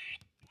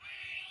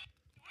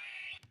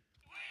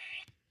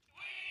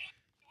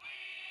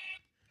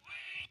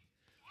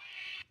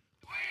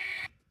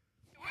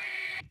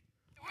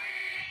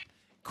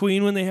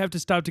 Queen, when they have to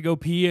stop to go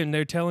pee and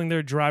they're telling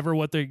their driver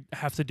what they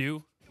have to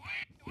do.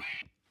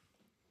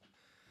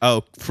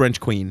 Oh,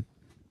 French Queen.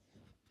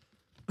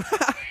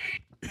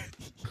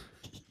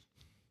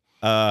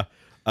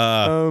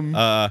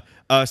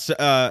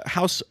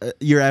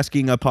 You're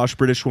asking a posh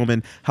British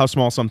woman how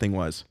small something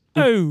was.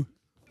 Oh.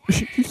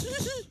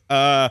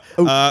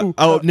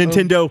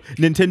 Nintendo.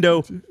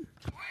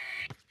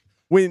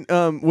 When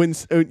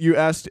you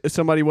asked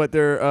somebody what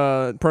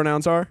their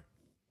pronouns are,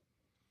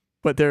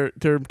 but they're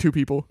 2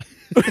 people.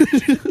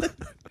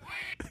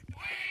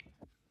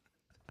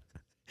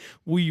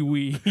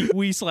 We/we.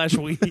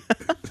 We/wem.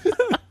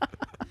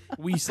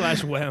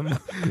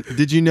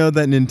 Did you know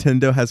that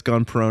Nintendo has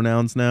gone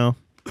pronouns now?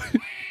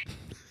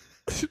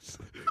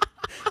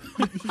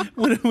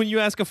 When you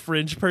ask a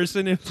French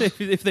person if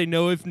they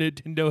know if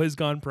Nintendo has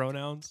gone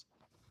pronouns.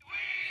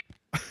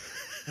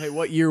 Hey,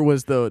 what year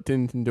was the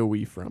Nintendo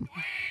Wii from?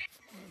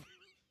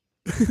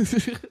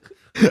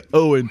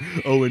 Owen.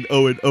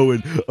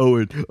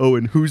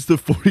 Who's the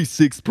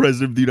 46th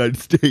president of the United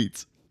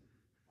States?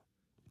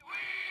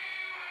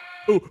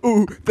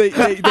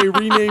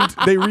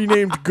 They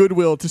renamed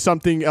Goodwill to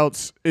something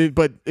else,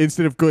 but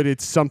instead of good,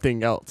 it's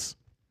something else.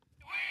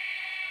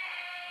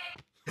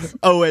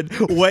 Owen,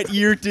 what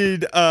year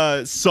did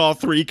Saw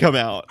 3 come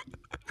out?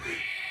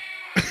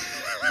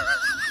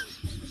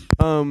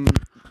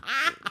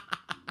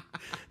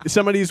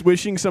 Somebody's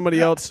wishing somebody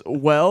else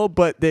well,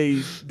 but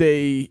they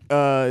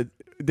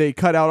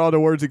cut out all the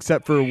words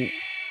except for.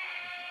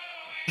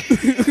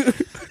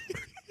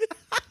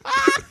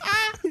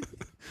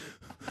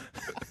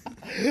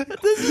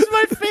 This is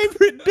my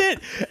favorite bit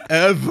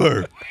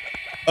ever.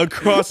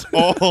 Across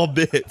all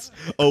bits.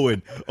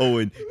 Owen,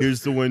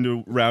 here's the one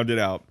to round it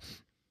out.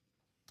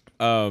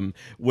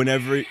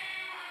 Whenever.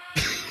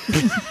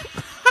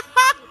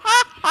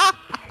 All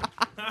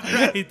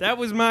right, that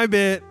was my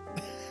bit.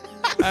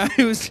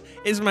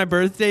 It's my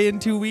birthday in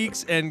 2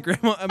 weeks, and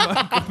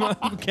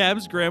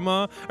Gab's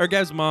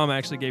mom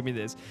actually gave me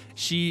this.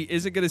 She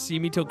isn't gonna see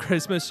me till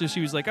Christmas, so she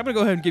was like, "I'm gonna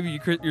go ahead and give you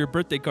your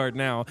birthday card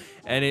now,"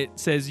 and it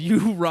says "You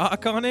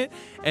rock" on it,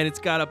 and it's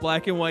got a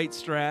black and white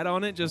Strat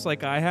on it, just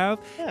like I have.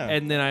 Yeah.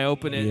 And then I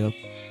open it,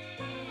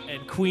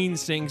 and Queen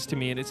sings to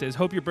me, and it says,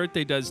 "Hope your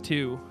birthday does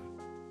too."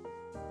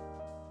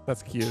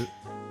 That's cute.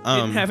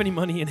 Didn't have any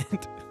money in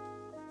it.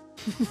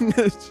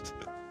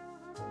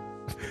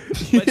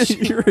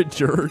 You're a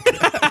jerk.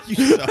 You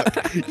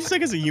suck. You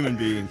suck as a human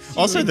being.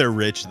 Also, they're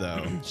rich,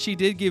 though. She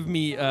did give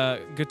me a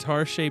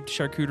guitar-shaped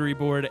charcuterie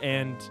board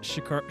and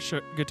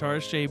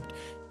guitar-shaped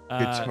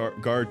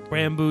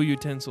bamboo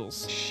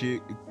utensils.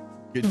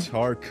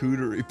 Guitar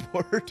cooterie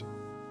board.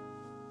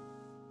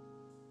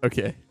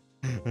 Okay.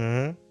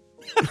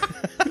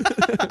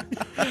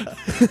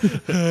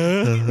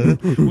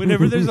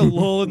 Whenever there's a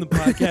lull in the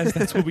podcast,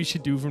 that's what we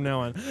should do from now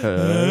on.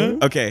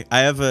 Okay, I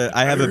have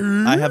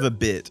a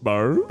bit.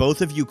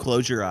 Both of you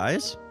close your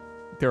eyes.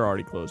 They're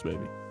already closed,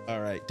 baby.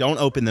 All right, don't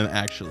open them.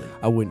 Actually,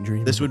 I wouldn't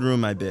dream. This would ruin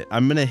my bit.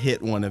 I'm gonna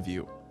hit one of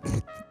you.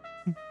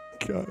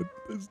 God,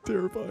 that's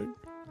terrifying.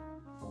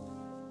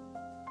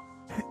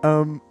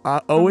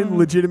 Owen,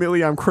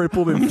 legitimately, I'm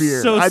crippled in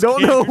fear. So I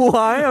don't know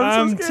why.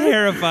 I'm so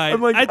terrified.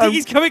 I think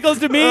he's coming close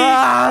to me.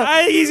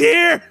 I think he's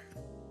here.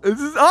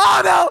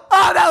 Oh no!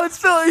 It's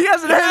still. He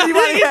hasn't hit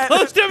anybody yet.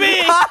 Close to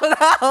me. Oh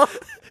no!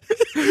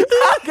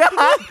 Oh, God.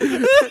 I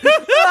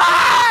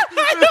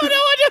don't know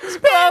what to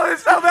expect. Oh,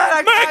 it's so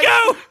bad.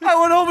 Marco! I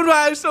want to open my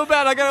eyes so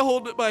bad. I got to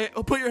hold it by...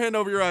 Put your hand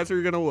over your eyes or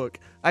you're going to look.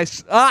 I'm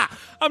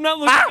not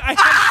looking. I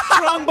have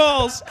strong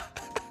balls.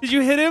 Did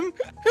you hit him?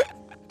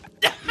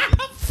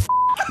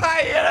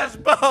 I hit us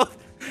both.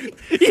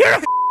 You're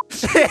a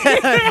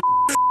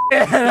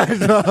hit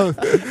us both.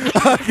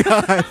 Oh,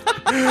 God.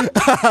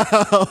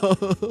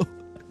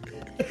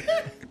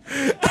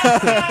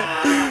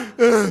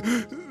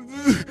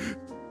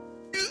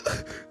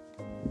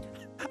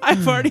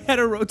 I've already had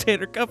a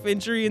rotator cuff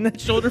injury in that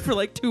shoulder for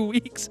like 2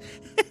 weeks.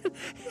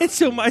 And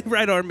so my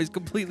right arm is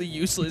completely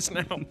useless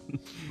now.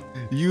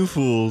 You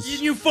fools.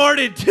 You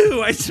farted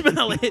too. I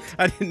smell it.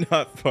 I did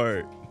not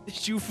fart.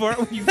 Did you fart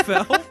when you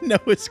fell? No,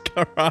 it's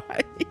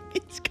crying.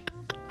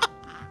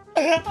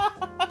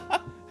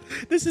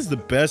 This is the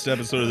best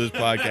episode of this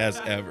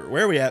podcast ever.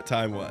 Where are we at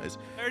time-wise?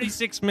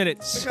 36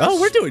 minutes.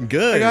 Oh, we're doing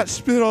good. I got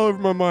spit all over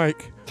my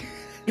mic.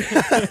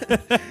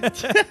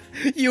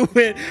 You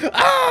went,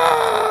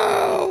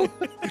 oh!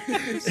 He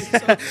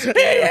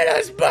hit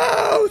us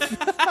both!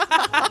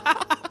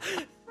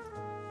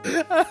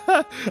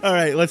 All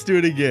right, let's do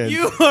it again.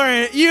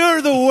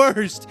 You're the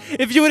worst.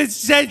 If you would have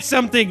said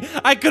something,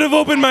 I could have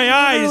opened my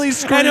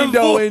eyes and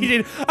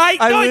avoided. I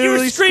thought you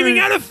were screaming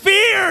out of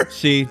fear.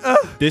 See,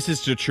 this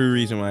is the true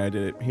reason why I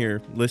did it.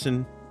 Here,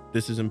 listen.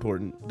 This is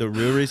important. The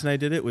real reason I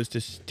did it was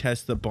to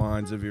test the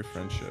bonds of your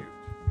friendship.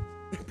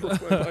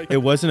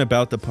 It wasn't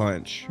about the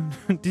punch.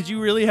 Did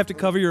you really have to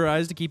cover your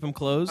eyes to keep them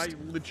closed? I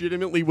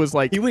legitimately was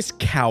like... He was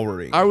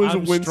cowering. I was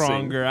I'm wincing.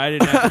 stronger. I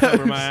didn't have to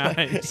cover my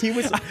eyes. He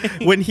was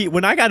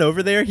when I got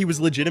over there, he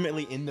was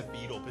legitimately in the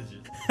fetal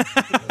position.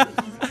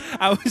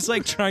 I was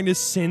like trying to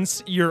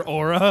sense your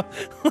aura.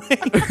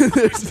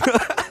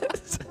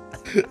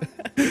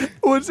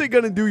 What's it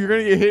gonna do? You're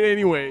gonna get hit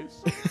anyways.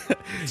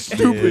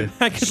 Stupid.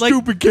 I could,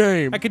 Stupid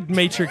game. I could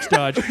matrix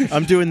dodge.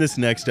 I'm doing this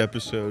next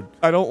episode.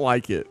 I don't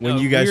like it. When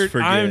you guys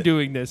forget. I'm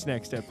doing this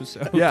next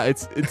episode. Yeah,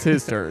 it's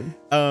his turn.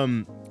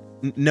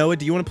 Noah,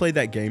 do you want to play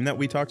that game that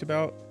we talked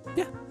about?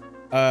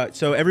 Yeah.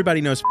 So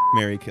everybody knows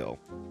Marry Kill.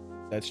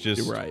 That's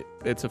just You're right.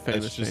 It's a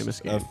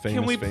famous game.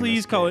 Can we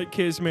please call it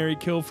Kiss, Marry,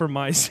 Kill for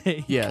my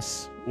sake?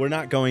 Yes. We're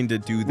not going to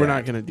do that. We're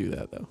not gonna do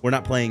that though. We're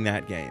not playing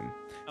that game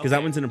because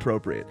that one's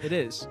inappropriate. It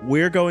is.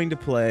 We're going to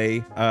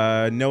play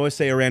Noah,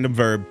 say a random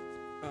verb.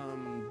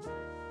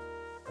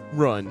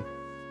 Run.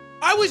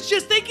 I was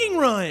just thinking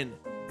run.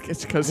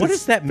 It's because What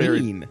does that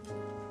mean?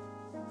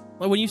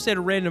 Well, when you said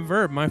a random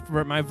verb,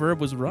 my verb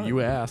was run.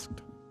 You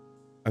asked.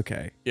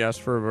 Okay. You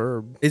asked for a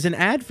verb. Is an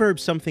adverb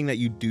something that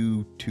you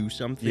do to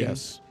something?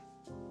 Yes.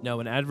 No,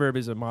 an adverb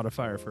is a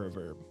modifier for a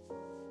verb.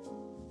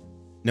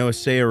 Noah,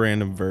 say a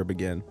random verb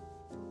again.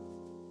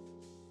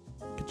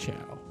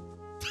 Ka-chow.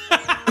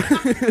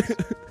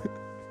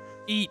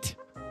 Eat.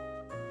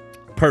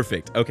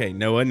 Perfect. Okay,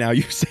 Noah, now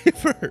you say a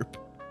verb.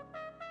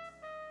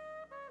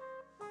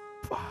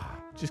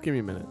 Just give me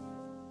a minute.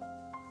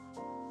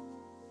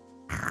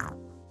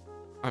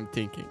 I'm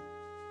thinking.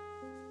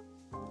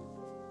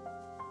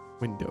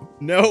 Window.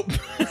 Nope.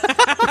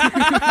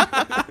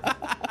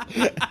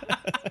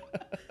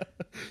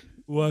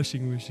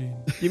 Washing machine.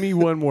 Give me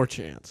one more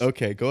chance.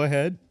 Okay, go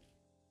ahead.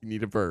 You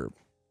need a verb.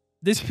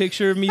 This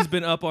picture of me's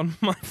been up on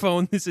my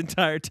phone this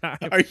entire time.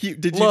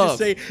 Did you Love. just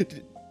say?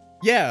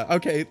 Yeah.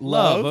 Okay.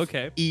 Love,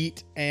 okay.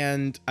 Eat,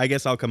 and I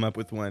guess I'll come up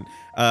with one.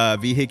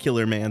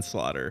 Vehicular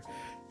manslaughter.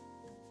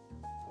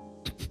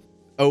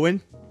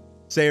 Owen,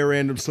 say a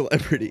random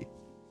celebrity.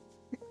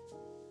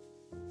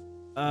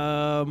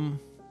 You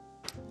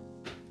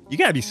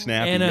gotta be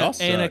snappy. Y'all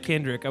suck. Anna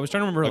Kendrick. I was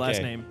trying to remember her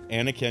last name.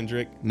 Anna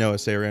Kendrick. Noah,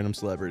 say a random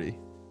celebrity.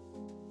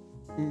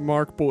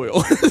 Mark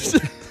Boyle.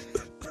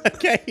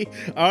 Okay,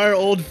 our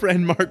old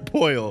friend Mark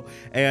Boyle,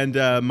 and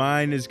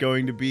mine is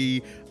going to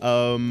be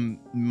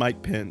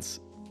Mike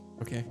Pence.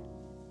 Okay.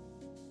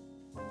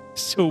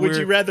 So would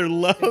you rather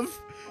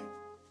love,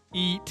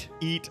 eat,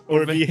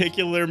 or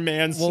vehicular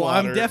manslaughter? Well,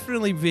 I'm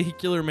definitely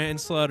vehicular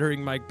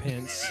manslaughtering Mike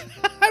Pence.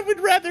 I would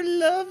rather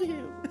love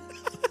him.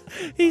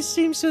 He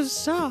seems so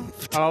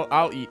soft.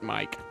 I'll eat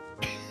Mike.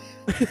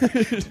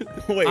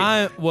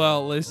 Wait.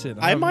 Well, listen.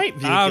 I might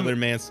vehicular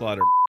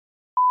manslaughter.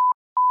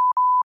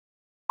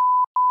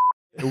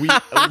 We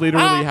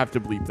literally have to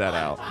bleep that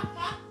out.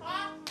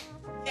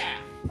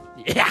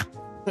 Yeah.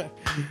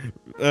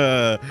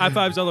 High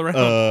fives all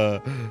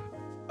around.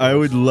 I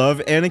would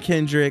love Anna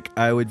Kendrick.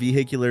 I would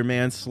vehicular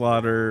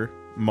manslaughter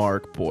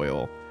Mark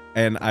Boyle.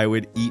 And I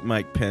would eat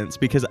Mike Pence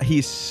because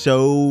he's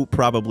so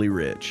probably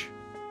rich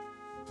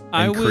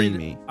and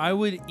creamy. I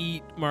would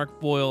eat Mark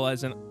Boyle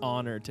as an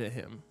honor to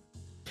him.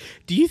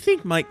 Do you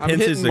think Mike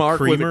Pence is a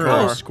creamer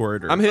or a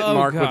squirter? I'm hitting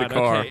Mark with a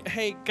car. Okay.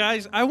 Hey,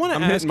 guys, I want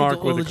to ask you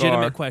a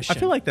legitimate question. I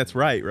feel like that's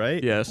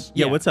right? Yes.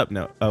 Yeah, what's up,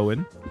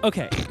 Owen?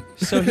 Okay,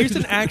 so here's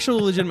an actual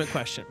legitimate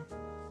question.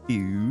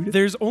 Dude.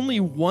 There's only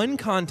one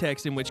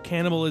context in which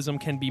cannibalism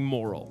can be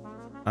moral.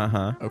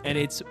 Uh-huh. Okay. And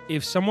it's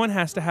if someone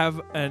has to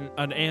have an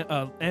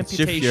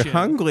amputation. If you're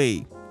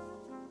hungry.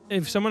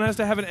 If someone has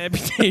to have an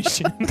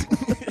amputation.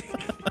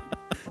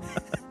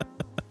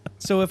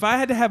 So if I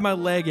had to have my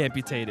leg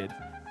amputated,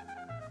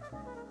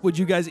 would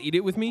you guys eat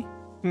it with me?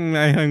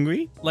 I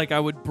hungry? Like I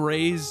would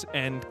braise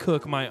and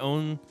cook my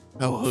own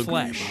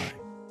flesh.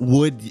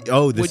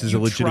 This is a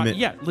legitimate.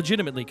 Yeah,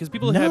 legitimately, because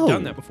people have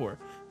done that before.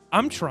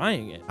 I'm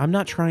trying it. I'm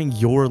not trying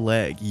your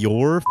leg.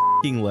 Your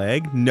f***ing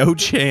leg? No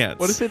chance.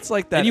 What if it's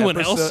like that Anyone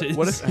episode? else's?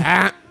 What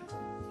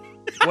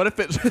if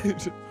it's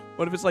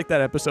what if it's like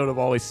that episode of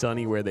Always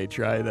Sunny where they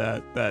try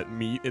that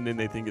meat and then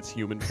they think it's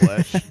human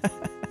flesh?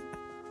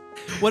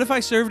 What if I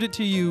served it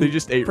to you They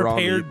just ate raw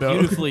prepared meat, though.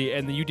 beautifully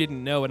and you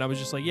didn't know, and I was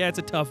just like, yeah, it's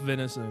a tough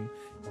venison.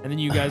 And then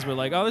you guys were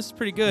like, oh, this is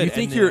pretty good. You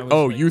think and then I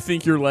was like, you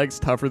think your leg's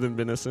tougher than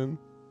venison?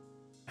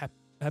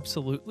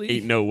 Absolutely.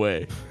 Ain't no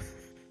way.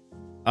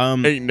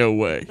 Ain't no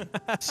way.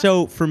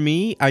 So for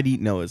me, I'd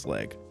eat Noah's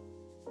leg.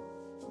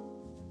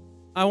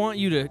 I want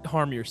you to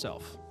harm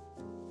yourself.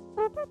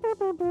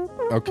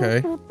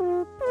 Okay.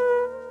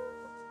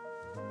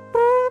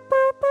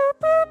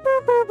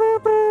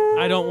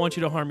 I don't want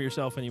you to harm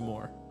yourself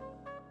anymore.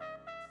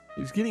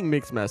 He's getting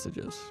mixed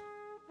messages.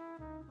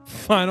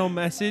 Final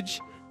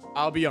message.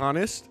 I'll be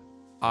honest.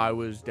 I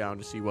was down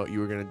to see what you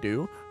were gonna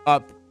do.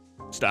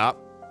 Stop.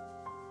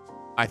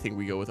 I think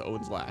we go with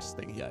Owen's last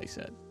thing he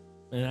said.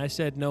 And I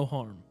said no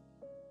harm.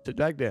 Sit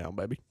back down,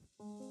 baby.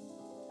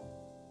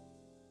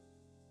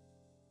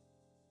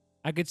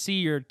 I could see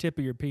your tip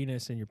of your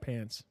penis in your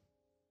pants.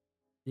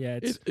 Yeah,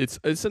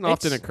 It's an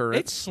often occurrence.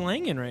 It's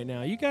slanging right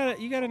now. You got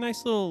a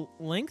nice little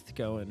length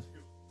going.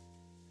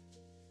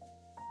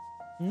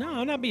 No,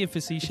 I'm not being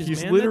facetious,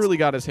 He's man. literally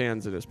got his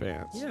hands in his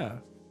pants. Yeah.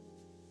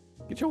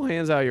 Get your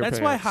hands out of your That's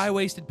pants. why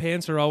high-waisted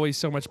pants are always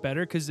so much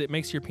better, because it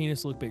makes your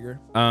penis look bigger.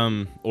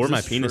 Or Is my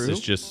this penis true?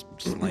 is just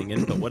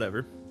slanging, but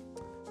whatever.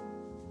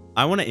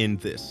 I want to end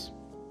this.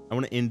 I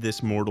want to end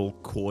this mortal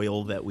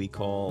coil that we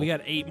call. We got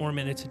 8 more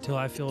minutes until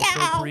I feel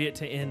appropriate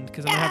to end,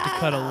 because I'm going to have to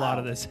cut a lot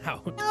of this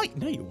out.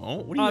 No, you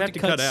won't. What do you I'll have to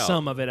cut out?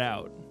 some of it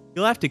out.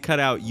 You'll have to cut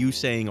out you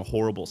saying a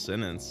horrible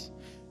sentence.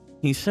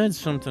 He said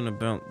something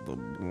about the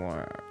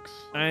blacks.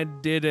 I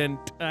didn't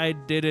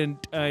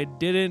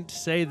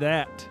say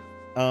that.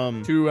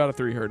 2 out of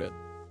 3 heard it.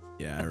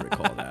 Yeah, I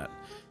recall that.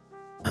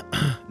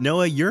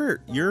 Noah, you're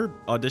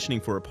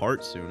auditioning for a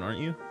part soon, aren't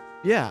you?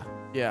 Yeah.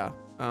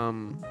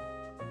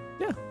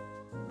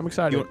 I'm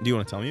excited. Do you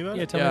want to tell me about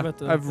Yeah, it? tell me about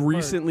the I've part.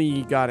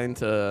 recently got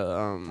into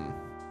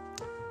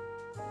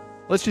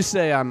let's just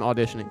say I'm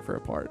auditioning for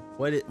a part.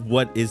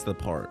 What is the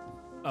part?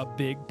 A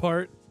big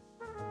part?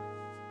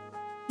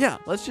 Yeah,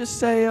 let's just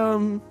say Are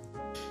Owen,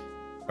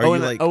 you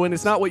like? Owen,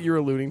 it's not what you're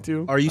alluding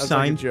to. Are you That's like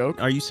a signed?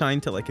 joke? Are you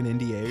signed to like an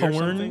NDA or Porn?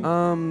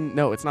 something?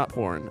 No, it's not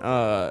porn.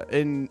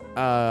 In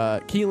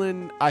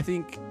Keelan, I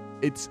think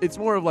it's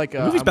more of like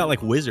The movie's about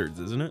like wizards,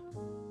 isn't it?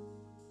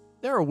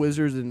 there are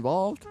wizards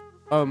involved.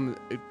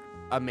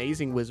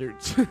 Amazing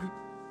wizards.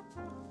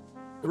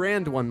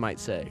 Grand, one might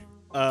say.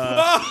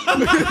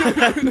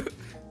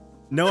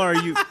 No, are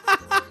you?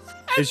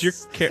 Is your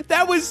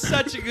That was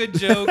such a good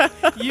joke.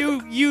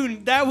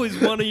 That was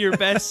one of your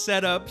best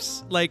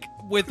setups. Like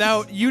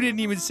you didn't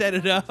even set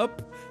it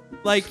up.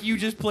 Like you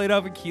just played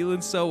off of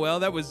Keelan so well.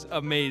 That was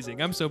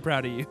amazing. I'm so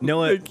proud of you.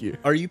 Noah? Thank you.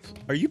 Are you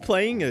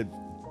playing a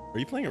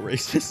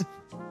racist?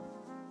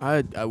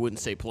 I wouldn't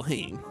say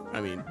playing.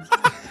 I mean,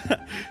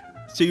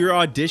 So you're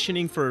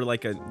auditioning for you're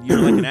like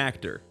an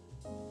actor.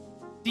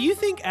 Do you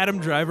think Adam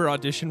Driver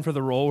auditioned for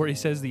the role where he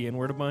says the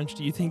N-word a bunch?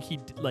 Do you think he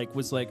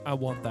was like, I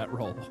want that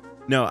role?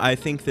 No, I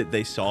think that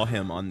they saw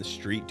him on the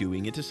street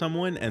doing it to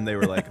someone, and they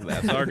were like,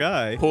 "That's our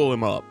guy." pull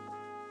him up.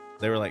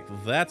 They were like,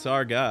 "That's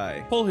our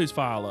guy." Pull his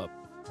file up.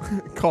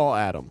 Call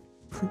Adam.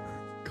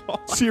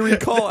 Siri,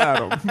 call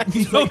Adam.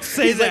 Don't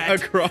say He's that.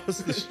 like across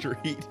the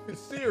street.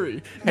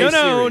 Siri. No, Hey,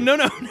 Siri.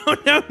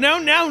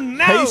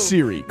 no. Hey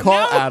Siri,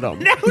 call No, Adam.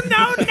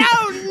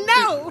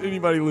 No.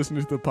 Anybody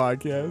listening to the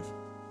podcast?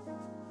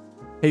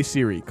 Hey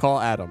Siri, call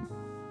Adam.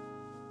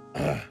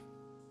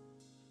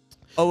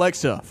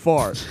 Alexa,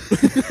 fart.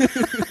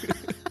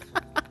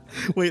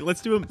 Wait,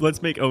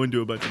 let's make Owen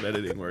do a bunch of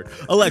editing work.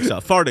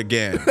 Alexa, fart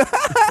again.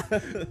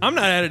 I'm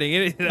not editing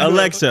anything.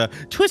 Alexa,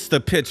 twist the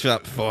pitch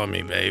up for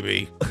me,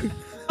 baby.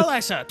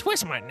 Alexa,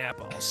 twist my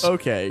nipples.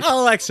 Okay.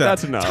 Alexa,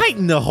 That's enough.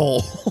 tighten the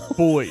hole.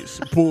 Boys.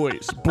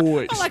 Alexa,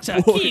 boys.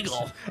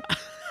 Kegel.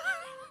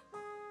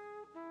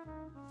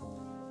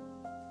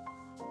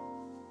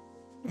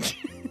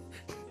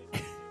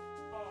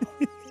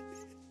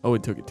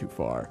 Owen took it too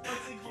far.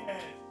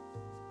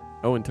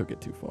 Owen took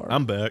it too far.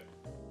 I'm back.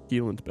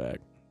 Keelan's back.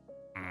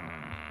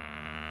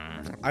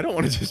 I don't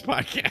want to just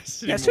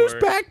podcast anymore. Guess who's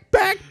back?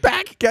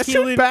 Guess who's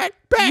Keelan, back?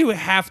 You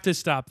have to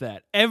stop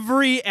that.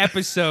 Every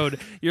episode,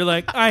 you're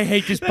like, I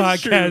hate this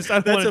That's true. podcast. I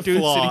don't want That's to a do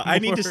flaw. this anymore. I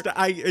need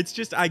to. It's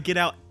just I get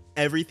out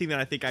everything that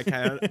I think I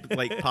can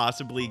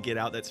possibly get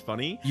out that's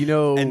funny. You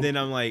know, And then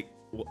I'm like,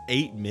 well,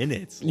 8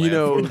 minutes. you left.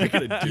 know, What am I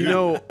gonna do? you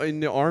know, in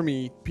the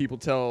army, people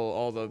tell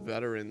all the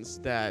veterans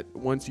that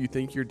once you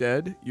think you're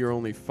dead, you're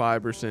only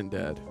 5%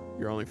 dead.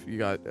 You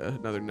got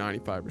another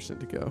 95%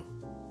 to go.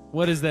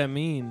 What does that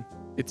mean?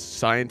 It's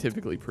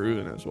scientifically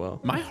proven as well.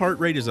 My heart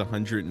rate is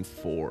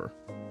 104.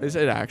 Is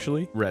it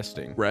actually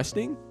Resting.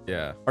 resting?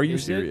 Yeah. Are you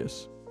Is it?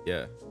 serious?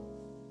 Yeah.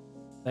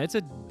 That's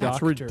a That's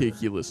doctor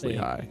ridiculously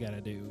thing high. You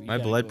gotta do. You My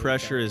gotta blood go with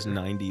pressure is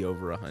doctor. 90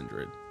 over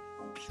 100.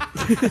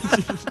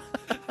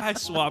 I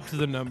swapped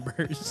the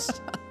numbers.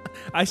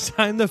 I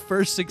signed the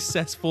first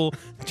successful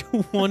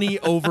 20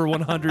 over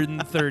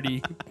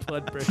 130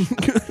 blood pressure.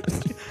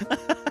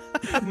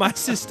 My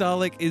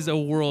systolic is a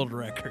world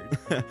record.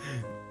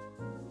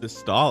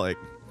 Systolic.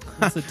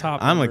 That's the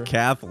top. I'm number. a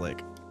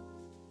Catholic.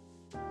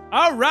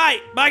 All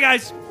right, bye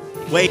guys.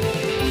 Wait.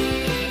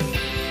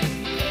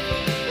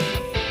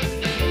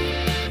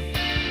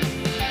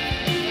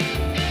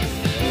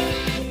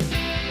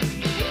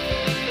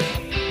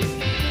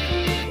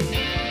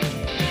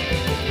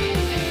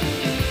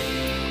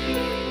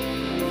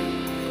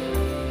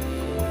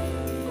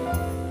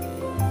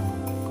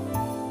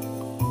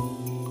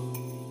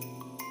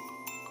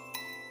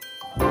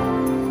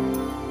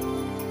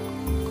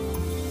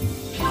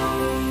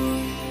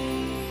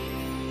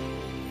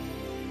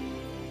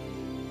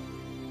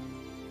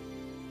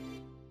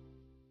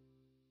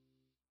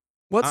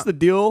 What's the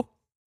deal?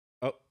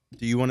 Oh,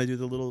 do you want to do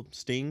the little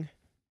sting?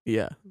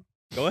 Yeah.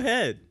 Go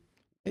ahead.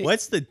 Hey.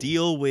 What's the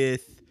deal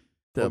with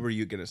The- what were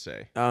you gonna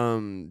say?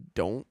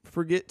 Don't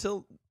forget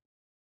to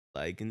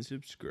Like and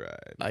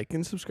subscribe. like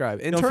and subscribe.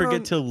 And Don't turn forget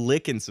on- to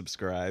lick and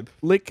subscribe.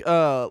 lick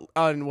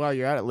and while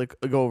you're at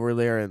it, go over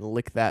there and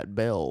lick that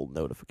bell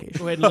notification.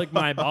 Go ahead and lick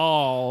my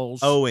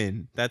balls.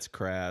 Owen, that's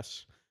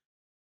crass.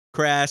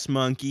 Crass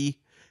monkey.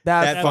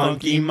 That, That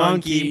funky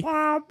monkey.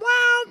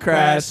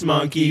 crass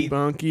monkey,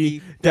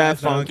 monkey, That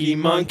funky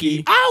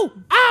monkey. Ow!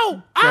 Ow!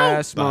 Ow!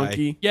 crass Bye.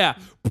 monkey. Yeah.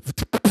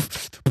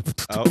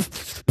 Oh,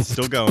 it's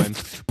still going.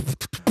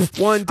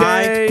 One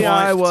day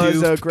I want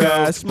was to a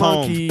grass go home.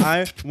 monkey.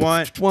 I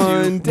want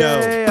One to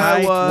know. day I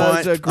was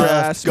want a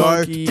grass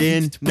monkey.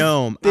 garden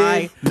gnome. Then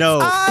I know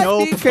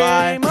I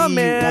became a nobody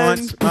man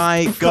wants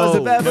my because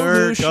of gooner,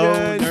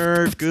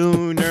 evolution.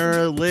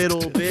 gooner,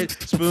 little bit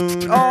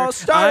spooner. All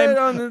started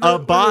I'm on a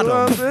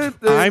bottom.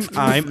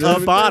 I'm a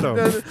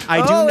bottom. I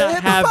do Oh,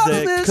 not have the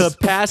hippopotamus.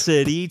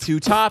 capacity to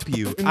top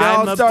you. And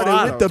now I'm it a started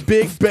bottom. with the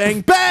Big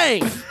Bang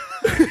Bang.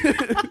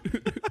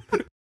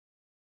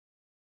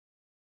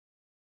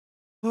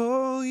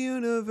 Whole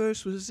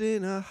universe was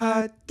in a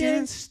hot,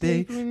 dense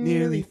state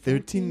nearly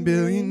 13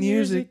 billion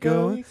years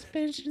ago.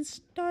 Expansion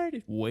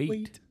started.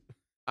 Wait.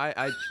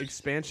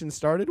 Expansion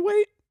started.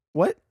 Wait,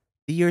 what?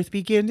 The earth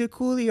began to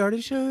cool, the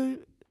artichoke.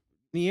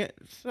 The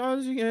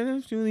stars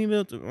began to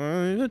built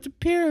the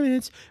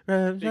pyramids.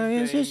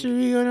 Science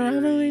history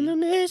unraveling the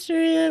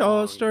mystery. It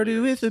all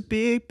started with a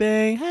big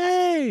bang.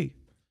 Hey!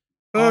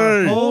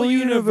 Our whole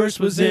universe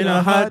was in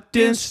a hot,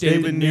 dense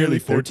state, but nearly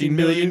 14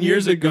 million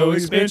years ago,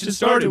 expansion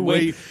started.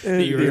 Wait,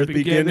 the earth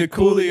began to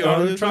cool, the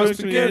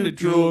electrons began to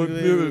drool. Built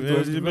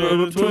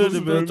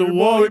the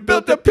wall, we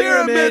built the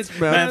pyramids.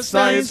 Math,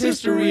 science,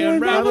 history,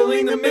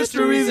 unraveling the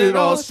mysteries. It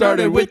all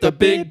started with the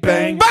Big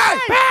Bang. Bang!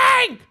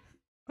 Bang!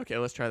 Okay,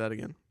 let's try that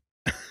again.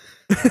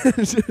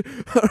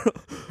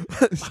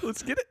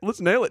 Let's get it.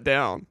 Let's nail it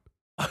down.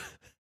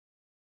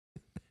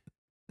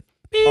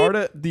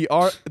 The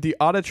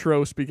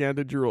autotropes began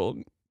to drool.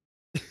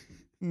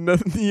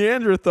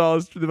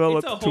 Neanderthals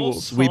developed It's a whole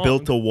tools. We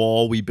built a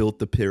wall, we built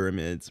the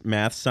pyramids.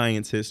 Math,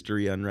 science,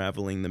 history,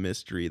 unraveling the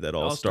mystery that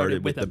all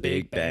started with the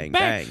Big Bang.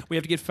 Bang. We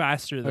have to get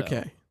faster, though.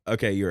 Okay.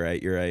 Okay, you're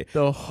right, you're right.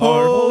 The Our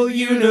whole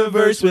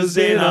universe was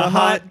in a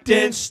hot,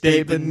 dense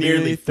state, but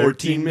nearly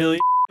 14 million.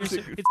 It's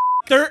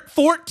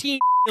 14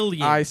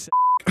 million.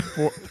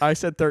 I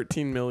said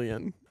 13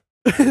 million.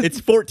 It's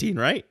 14,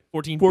 right?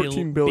 14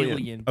 14 billion.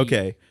 billion.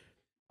 Okay.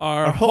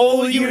 Our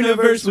whole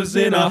universe was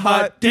in a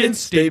hot, dense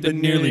state, but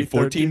nearly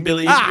 14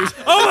 billion years.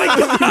 Oh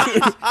my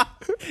God!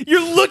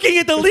 You're looking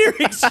at the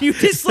lyrics, you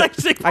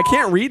dyslexic. I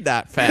can't read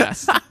that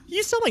fast.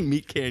 You sound like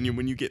Meat Canyon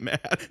when you get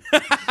mad.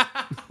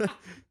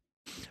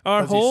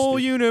 Our whole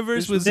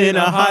universe was in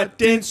a hot,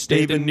 dense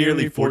state, but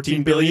nearly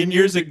 14 billion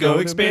years ago,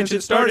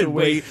 expansion started.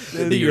 Wait,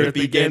 the earth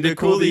began to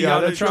cool, the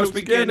autotrophs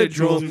began to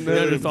drool.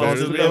 Neanderthals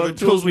developed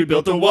tools, we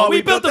built a wall,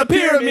 we built the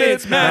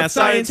pyramids. Math,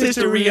 science,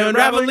 history,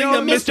 unraveling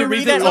the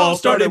mysteries that all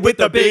started with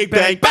the Big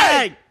Bang.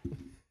 Bang!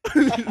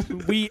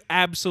 We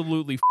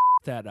absolutely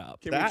f***ed that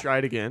up. Can we try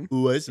it again?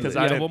 Wasn't Because it?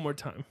 I Yeah, didn't- one more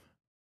time.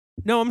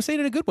 No, I'm saying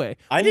it in a good way.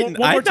 I didn't.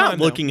 One more I'm time, not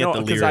though. looking at No, the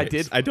 'cause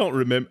lyrics. I did- don't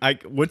remember.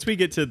 Once we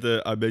get to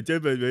the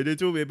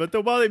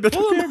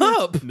Pull 'em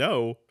up.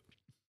 No.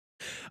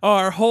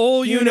 Our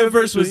whole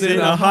universe was in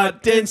a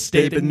hot, dense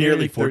state, but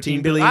nearly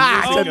 14 billion years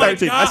I said ago.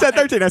 13. I said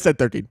 13. I said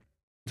 13.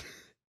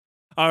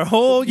 Our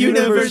whole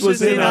universe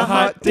was in a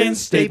hot, dense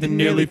state, but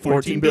nearly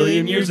 14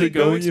 billion years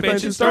ago,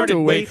 expansion started.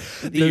 Wait,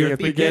 the earth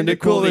began to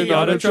cool, the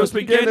autotrophs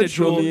began to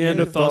drool.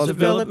 Neanderthals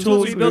developed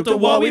tools, we built a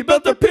wall, we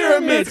built the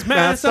pyramids.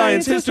 Math,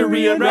 science,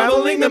 history,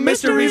 unraveling the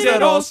mysteries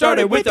that all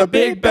started with the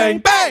Big Bang.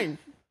 Bang!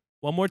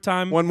 One more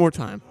time. One more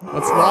time.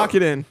 Let's lock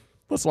it in.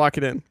 Let's lock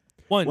it in.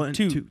 One,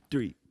 two. 2,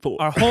 3,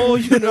 4. Our whole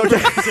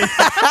universe.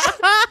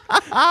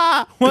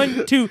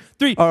 1, 2,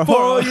 3, Our 4.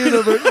 whole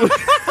universe.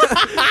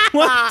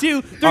 1,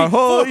 2, 3, Our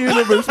whole 4.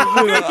 universe was in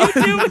a What are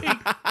you doing?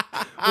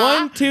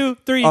 1, 2,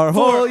 3, Our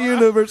 4. whole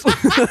universe.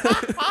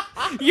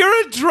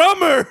 You're a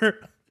drummer.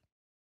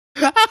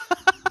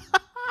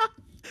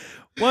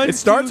 1, It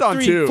starts 2, on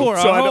 3, 2. 4.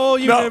 So Our I don't- whole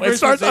no, it universe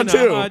starts was on in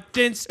a 2. hot,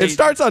 dense state. It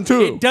starts on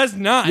 2. It does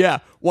not. Yeah.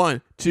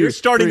 1, 2. You're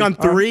starting 3. on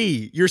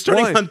 3. You're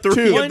starting 1, on 3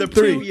 2, of the 1, 2,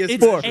 previous.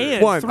 it's 4.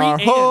 and. 1. 3 Our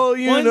and. whole 1,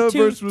 2,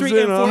 universe was 3, in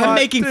and a 4. I'm hot,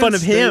 making fun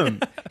of dense him.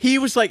 He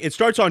was like, it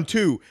starts on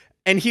 2,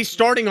 and he's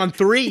starting on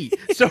 3.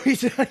 So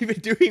he's not even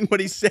doing what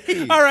he's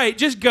saying. All right,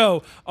 just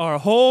go. Our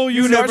whole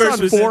universe starts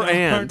on was 4 in a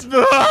and.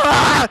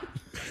 hot-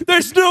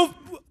 There's no.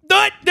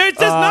 There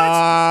does not.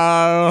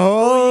 Our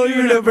whole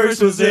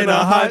universe was in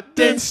a hot,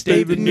 dense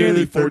state with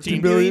nearly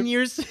 14 billion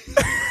years.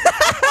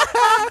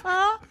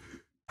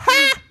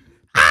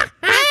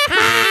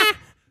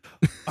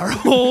 Our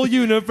whole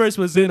universe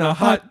was in a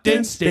hot,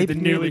 dense state that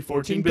nearly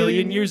 14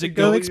 billion years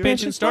ago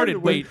expansion started.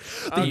 Wait,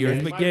 the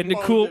Earth began to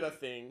cool.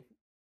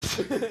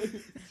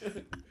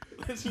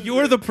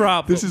 You're the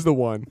problem. This is the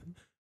one.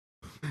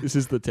 This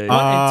is the tape. 1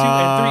 and 2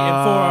 and 3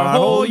 and 4. Our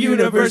whole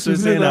universe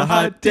was in a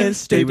hot, dense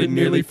state that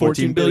nearly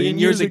 14 billion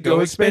years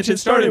ago expansion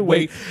started.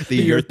 Wait,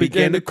 the Earth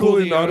began to cool.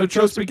 The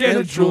autotrophs began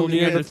to drool.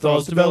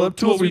 Neanderthals developed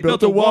tools. We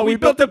built a wall. We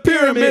built the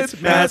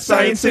pyramids. Math,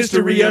 science,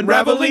 history,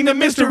 unraveling the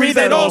mystery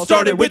that all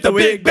started with the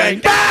Big Bang.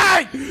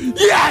 Bang!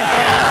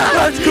 Yeah!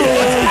 Let's go!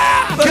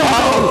 Let's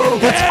go!